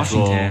Philly's out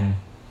schedule. Washington.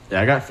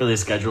 Yeah, I got Philly's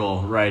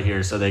schedule right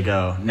here. So they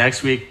go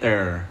next week.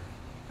 I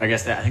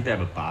think they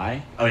have a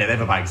bye. Oh yeah, they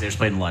have a bye because they just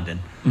played in London.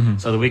 Mm-hmm.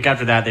 So the week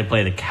after that, they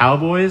play the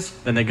Cowboys.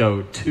 Then they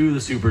go to the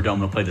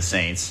Superdome to play the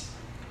Saints.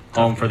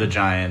 Home for the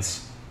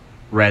Giants,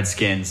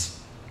 Redskins,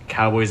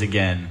 Cowboys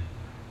again,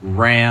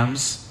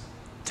 Rams,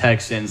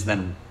 Texans,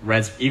 then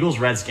Eagles,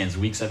 Redskins,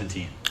 week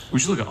 17. We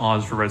should look at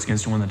odds for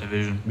Redskins to win the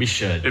division. We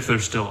should. If they're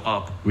still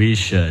up. We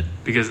should.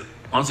 Because,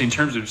 honestly, in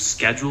terms of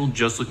schedule,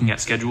 just looking at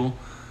schedule,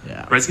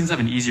 Yeah. Redskins have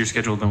an easier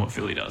schedule than what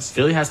Philly does.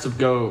 Philly has to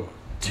go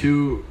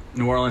to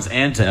New Orleans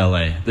and to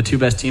LA, the two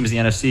best teams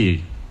in the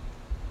NFC.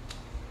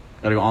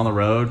 Got to go on the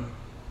road.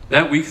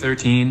 That week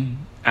 13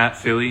 at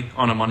Philly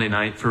on a Monday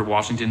night for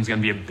Washington is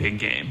going to be a big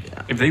game.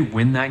 Yeah. If they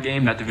win that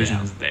game, that division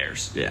is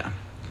theirs. Yeah.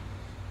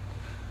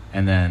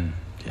 And then,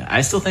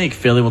 I still think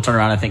Philly will turn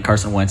around. I think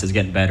Carson Wentz is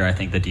getting better. I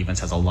think the defense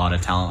has a lot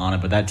of talent on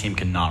it, but that team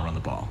cannot run the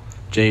ball.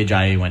 Jay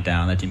Ajayi went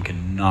down. That team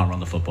cannot run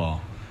the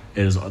football.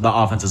 The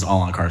offense is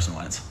all on Carson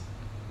Wentz.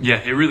 Yeah,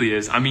 it really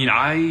is. I mean,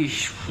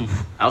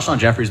 Alshon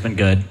Jeffrey's been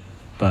good,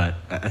 but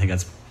I think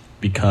that's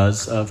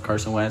because of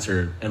Carson Wentz,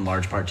 or in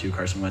large part to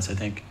Carson Wentz, I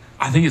think.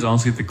 I think it's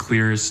honestly the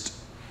clearest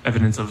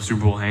evidence of a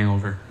Super Bowl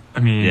hangover. I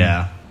mean,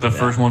 the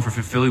first one for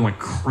Philly went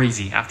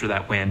crazy after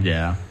that win.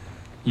 Yeah.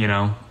 You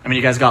know? I mean,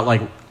 you guys got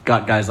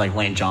guys like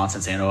Lane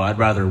Johnson saying, I'd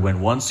rather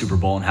win one Super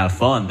Bowl and have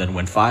fun than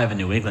win 5 in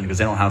New England because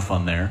they don't have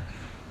fun there.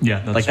 Yeah,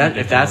 that's like that.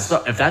 ridiculous.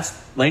 If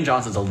that's Lane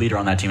Johnson's a leader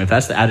on that team, if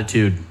that's the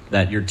attitude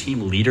that your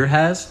team leader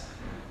has,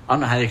 I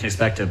don't know how you can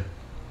expect to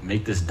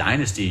make this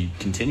dynasty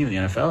continue in the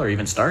NFL or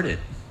even start it.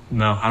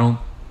 No, I don't.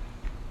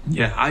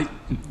 Yeah,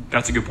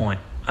 that's a good point.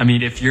 I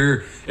mean, if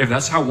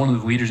that's how one of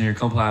the leaders in your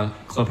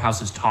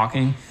clubhouse is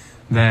talking,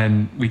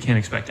 then we can't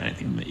expect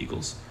anything from the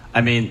Eagles.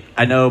 I mean,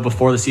 I know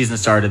before the season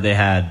started,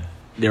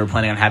 they were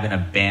planning on having a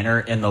banner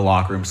in the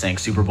locker room saying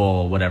Super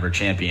Bowl whatever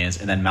champions,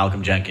 and then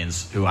Malcolm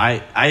Jenkins, who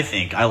I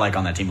think I like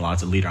on that team a lot,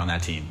 as a leader on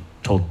that team,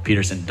 told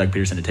Doug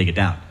Peterson to take it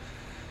down.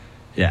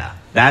 Yeah,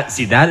 that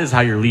is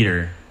how your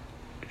leader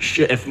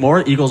should. If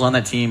more Eagles on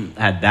that team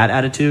had that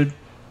attitude,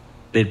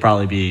 they'd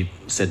probably be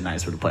sitting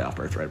nice for the playoff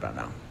berth right about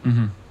now.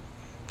 Mm-hmm.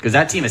 Because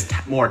that team is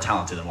more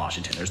talented than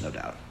Washington, there's no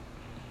doubt.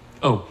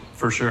 Oh,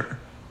 for sure.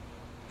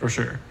 For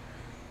sure.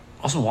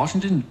 Also,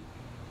 Washington,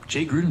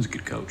 Jay Gruden's a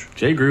good coach.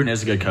 Jay Gruden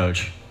is a good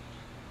coach.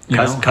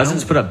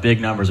 Cousins put up big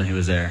numbers when he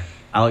was there.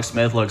 Alex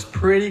Smith looks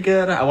pretty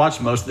good. I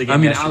watched most of the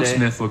game yesterday. Alex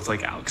Smith looks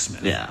like Alex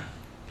Smith. Yeah.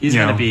 He's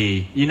going to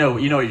be, you know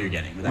what you're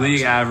getting. With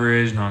League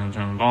average, not going to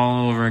turn the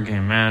ball over,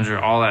 game manager,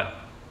 all that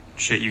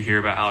shit you hear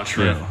about Alex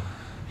Smith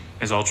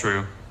is all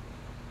true.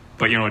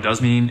 But you know what it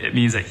does mean? It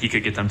means that he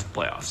could get them to the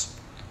playoffs.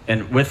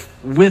 And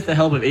with the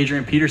help of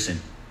Adrian Peterson.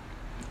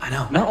 I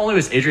know. Not only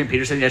was Adrian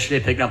Peterson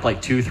yesterday picking up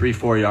like 2, 3,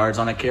 4 yards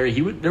on a carry,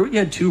 he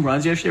had 2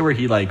 runs yesterday where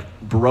he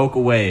broke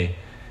away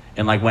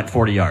and went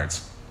 40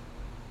 yards.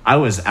 I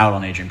was out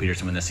on Adrian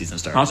Peterson when this season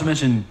started. Not to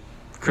mention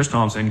Chris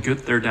Thompson, good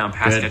third down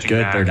pass catching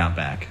good back. Third down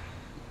back.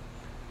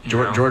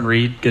 Jordan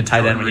Reed, good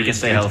tight end when he can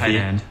stay healthy.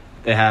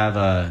 They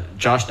have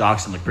Josh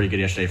Doxson looked pretty good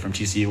yesterday from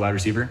TCU wide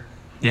receiver.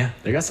 Yeah.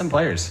 They got some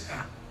players.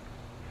 Yeah.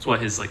 It's what,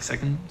 his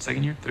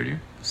second year, third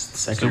year?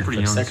 Still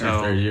pretty young. Second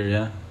or third year,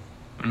 yeah.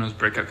 I know his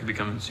breakout could be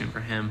coming soon for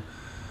him.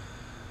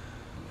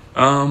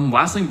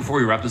 Last thing before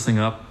we wrap this thing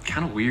up,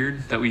 kind of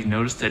weird that we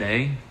noticed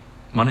today,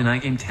 Monday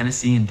night game,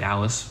 Tennessee and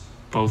Dallas,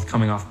 both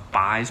coming off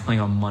byes, playing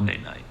on Monday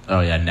night.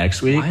 Oh, yeah,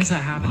 next week? Why is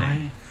that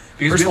happening?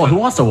 First of all, who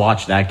wants to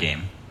watch that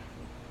game?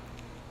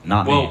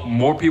 Not me. Well,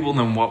 more people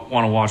than want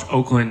to watch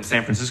Oakland,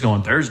 San Francisco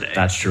on Thursday.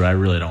 That's true. I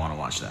really don't want to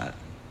watch that.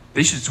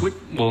 They should switch,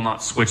 well,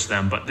 not switch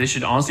them, but they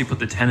should honestly put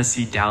the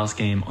Tennessee-Dallas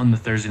game on the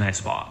Thursday night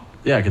spot.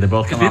 Yeah, because they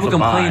both come off a bye. Because people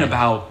complain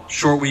about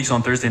short weeks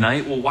on Thursday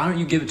night. Well, why don't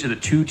you give it to the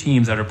two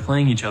teams that are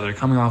playing each other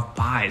coming off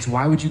byes?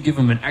 Why would you give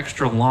them an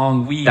extra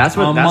long week on Monday? That's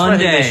what I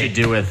think they should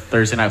do with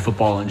Thursday night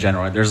football in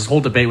general. There's this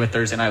whole debate with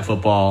Thursday night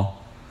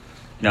football.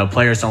 You know,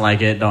 players don't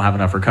like it, don't have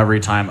enough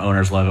recovery time.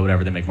 Owners love it,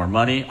 whatever. They make more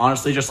money.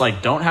 Honestly, just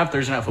don't have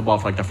Thursday night football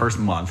for the first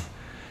month.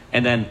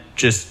 And then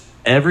just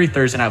every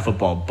Thursday night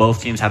football,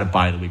 both teams had a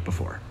bye the week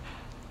before.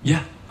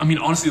 Yeah. I mean,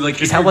 honestly,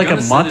 just have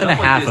a month and a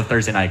half of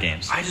Thursday night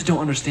games. I just don't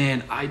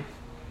understand.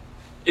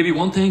 It'd be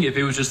one thing if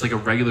it was just a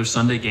regular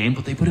Sunday game,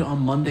 but they put it on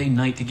Monday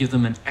night to give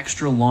them an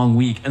extra long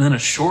week and then a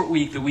short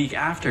week the week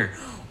after.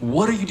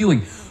 What are you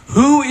doing?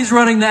 Who is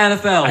running the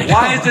NFL?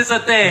 Why is this a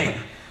thing?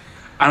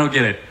 I don't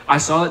get it. I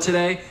saw it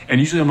today, and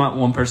usually I'm not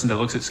one person that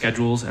looks at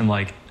schedules and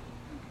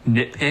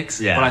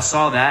nitpicks, but I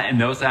saw that and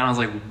noticed that, and I was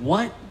like,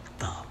 what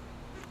the?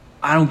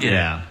 I don't get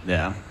it.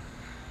 Yeah,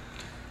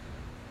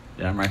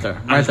 I'm right there.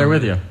 I'm right there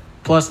with you.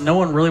 Plus, no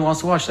one really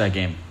wants to watch that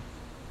game.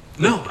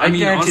 No, I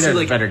mean, honestly, there's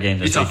a better game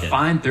this weekend. It's a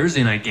fine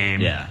Thursday night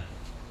game. Yeah.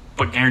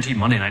 But guaranteed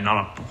Monday night,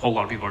 not a whole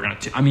lot of people are going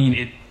to. I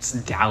mean, it's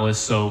Dallas,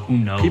 so who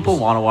knows? People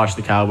want to watch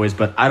the Cowboys,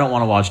 but I don't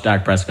want to watch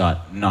Dak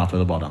Prescott not throw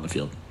the ball down the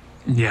field.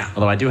 Yeah.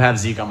 Although I do have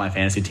Zeke on my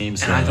fantasy team.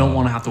 So. And I don't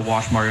want to have to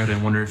watch Mariota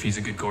and wonder if he's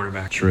a good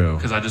quarterback. True.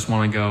 Because I just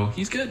want to go,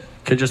 he's good.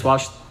 Could just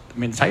watch. I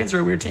mean, the Titans are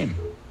a weird team.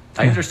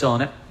 Titans are still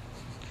in it.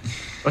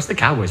 What's the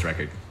Cowboys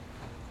record?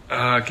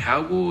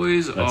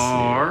 Cowboys see.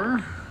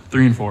 are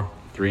 3-4.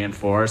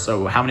 3-4.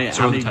 So how many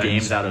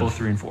games out of both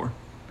 3-4?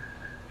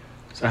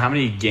 So how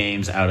many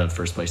games out of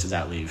first place does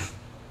that leave?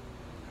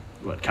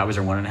 What, Cowboys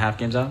are 1.5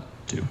 games out?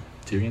 2.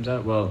 2 games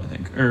out? Well, I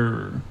think.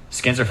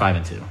 Skins are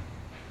 5-2.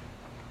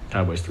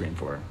 Cowboys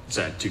 3-4.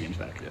 So 2 games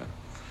back. Yeah.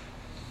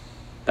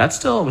 That's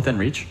still within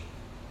reach.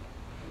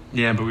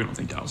 Yeah, but we don't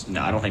think Dallas.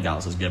 No, I don't think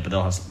Dallas is good, but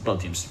they'll have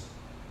both teams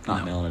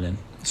not mailing it in.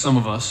 Some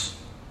of us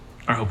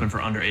are hoping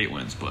for under 8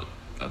 wins, but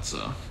that's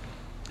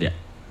yeah,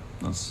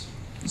 that's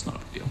not a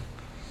big deal.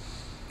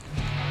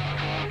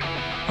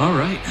 All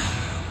right.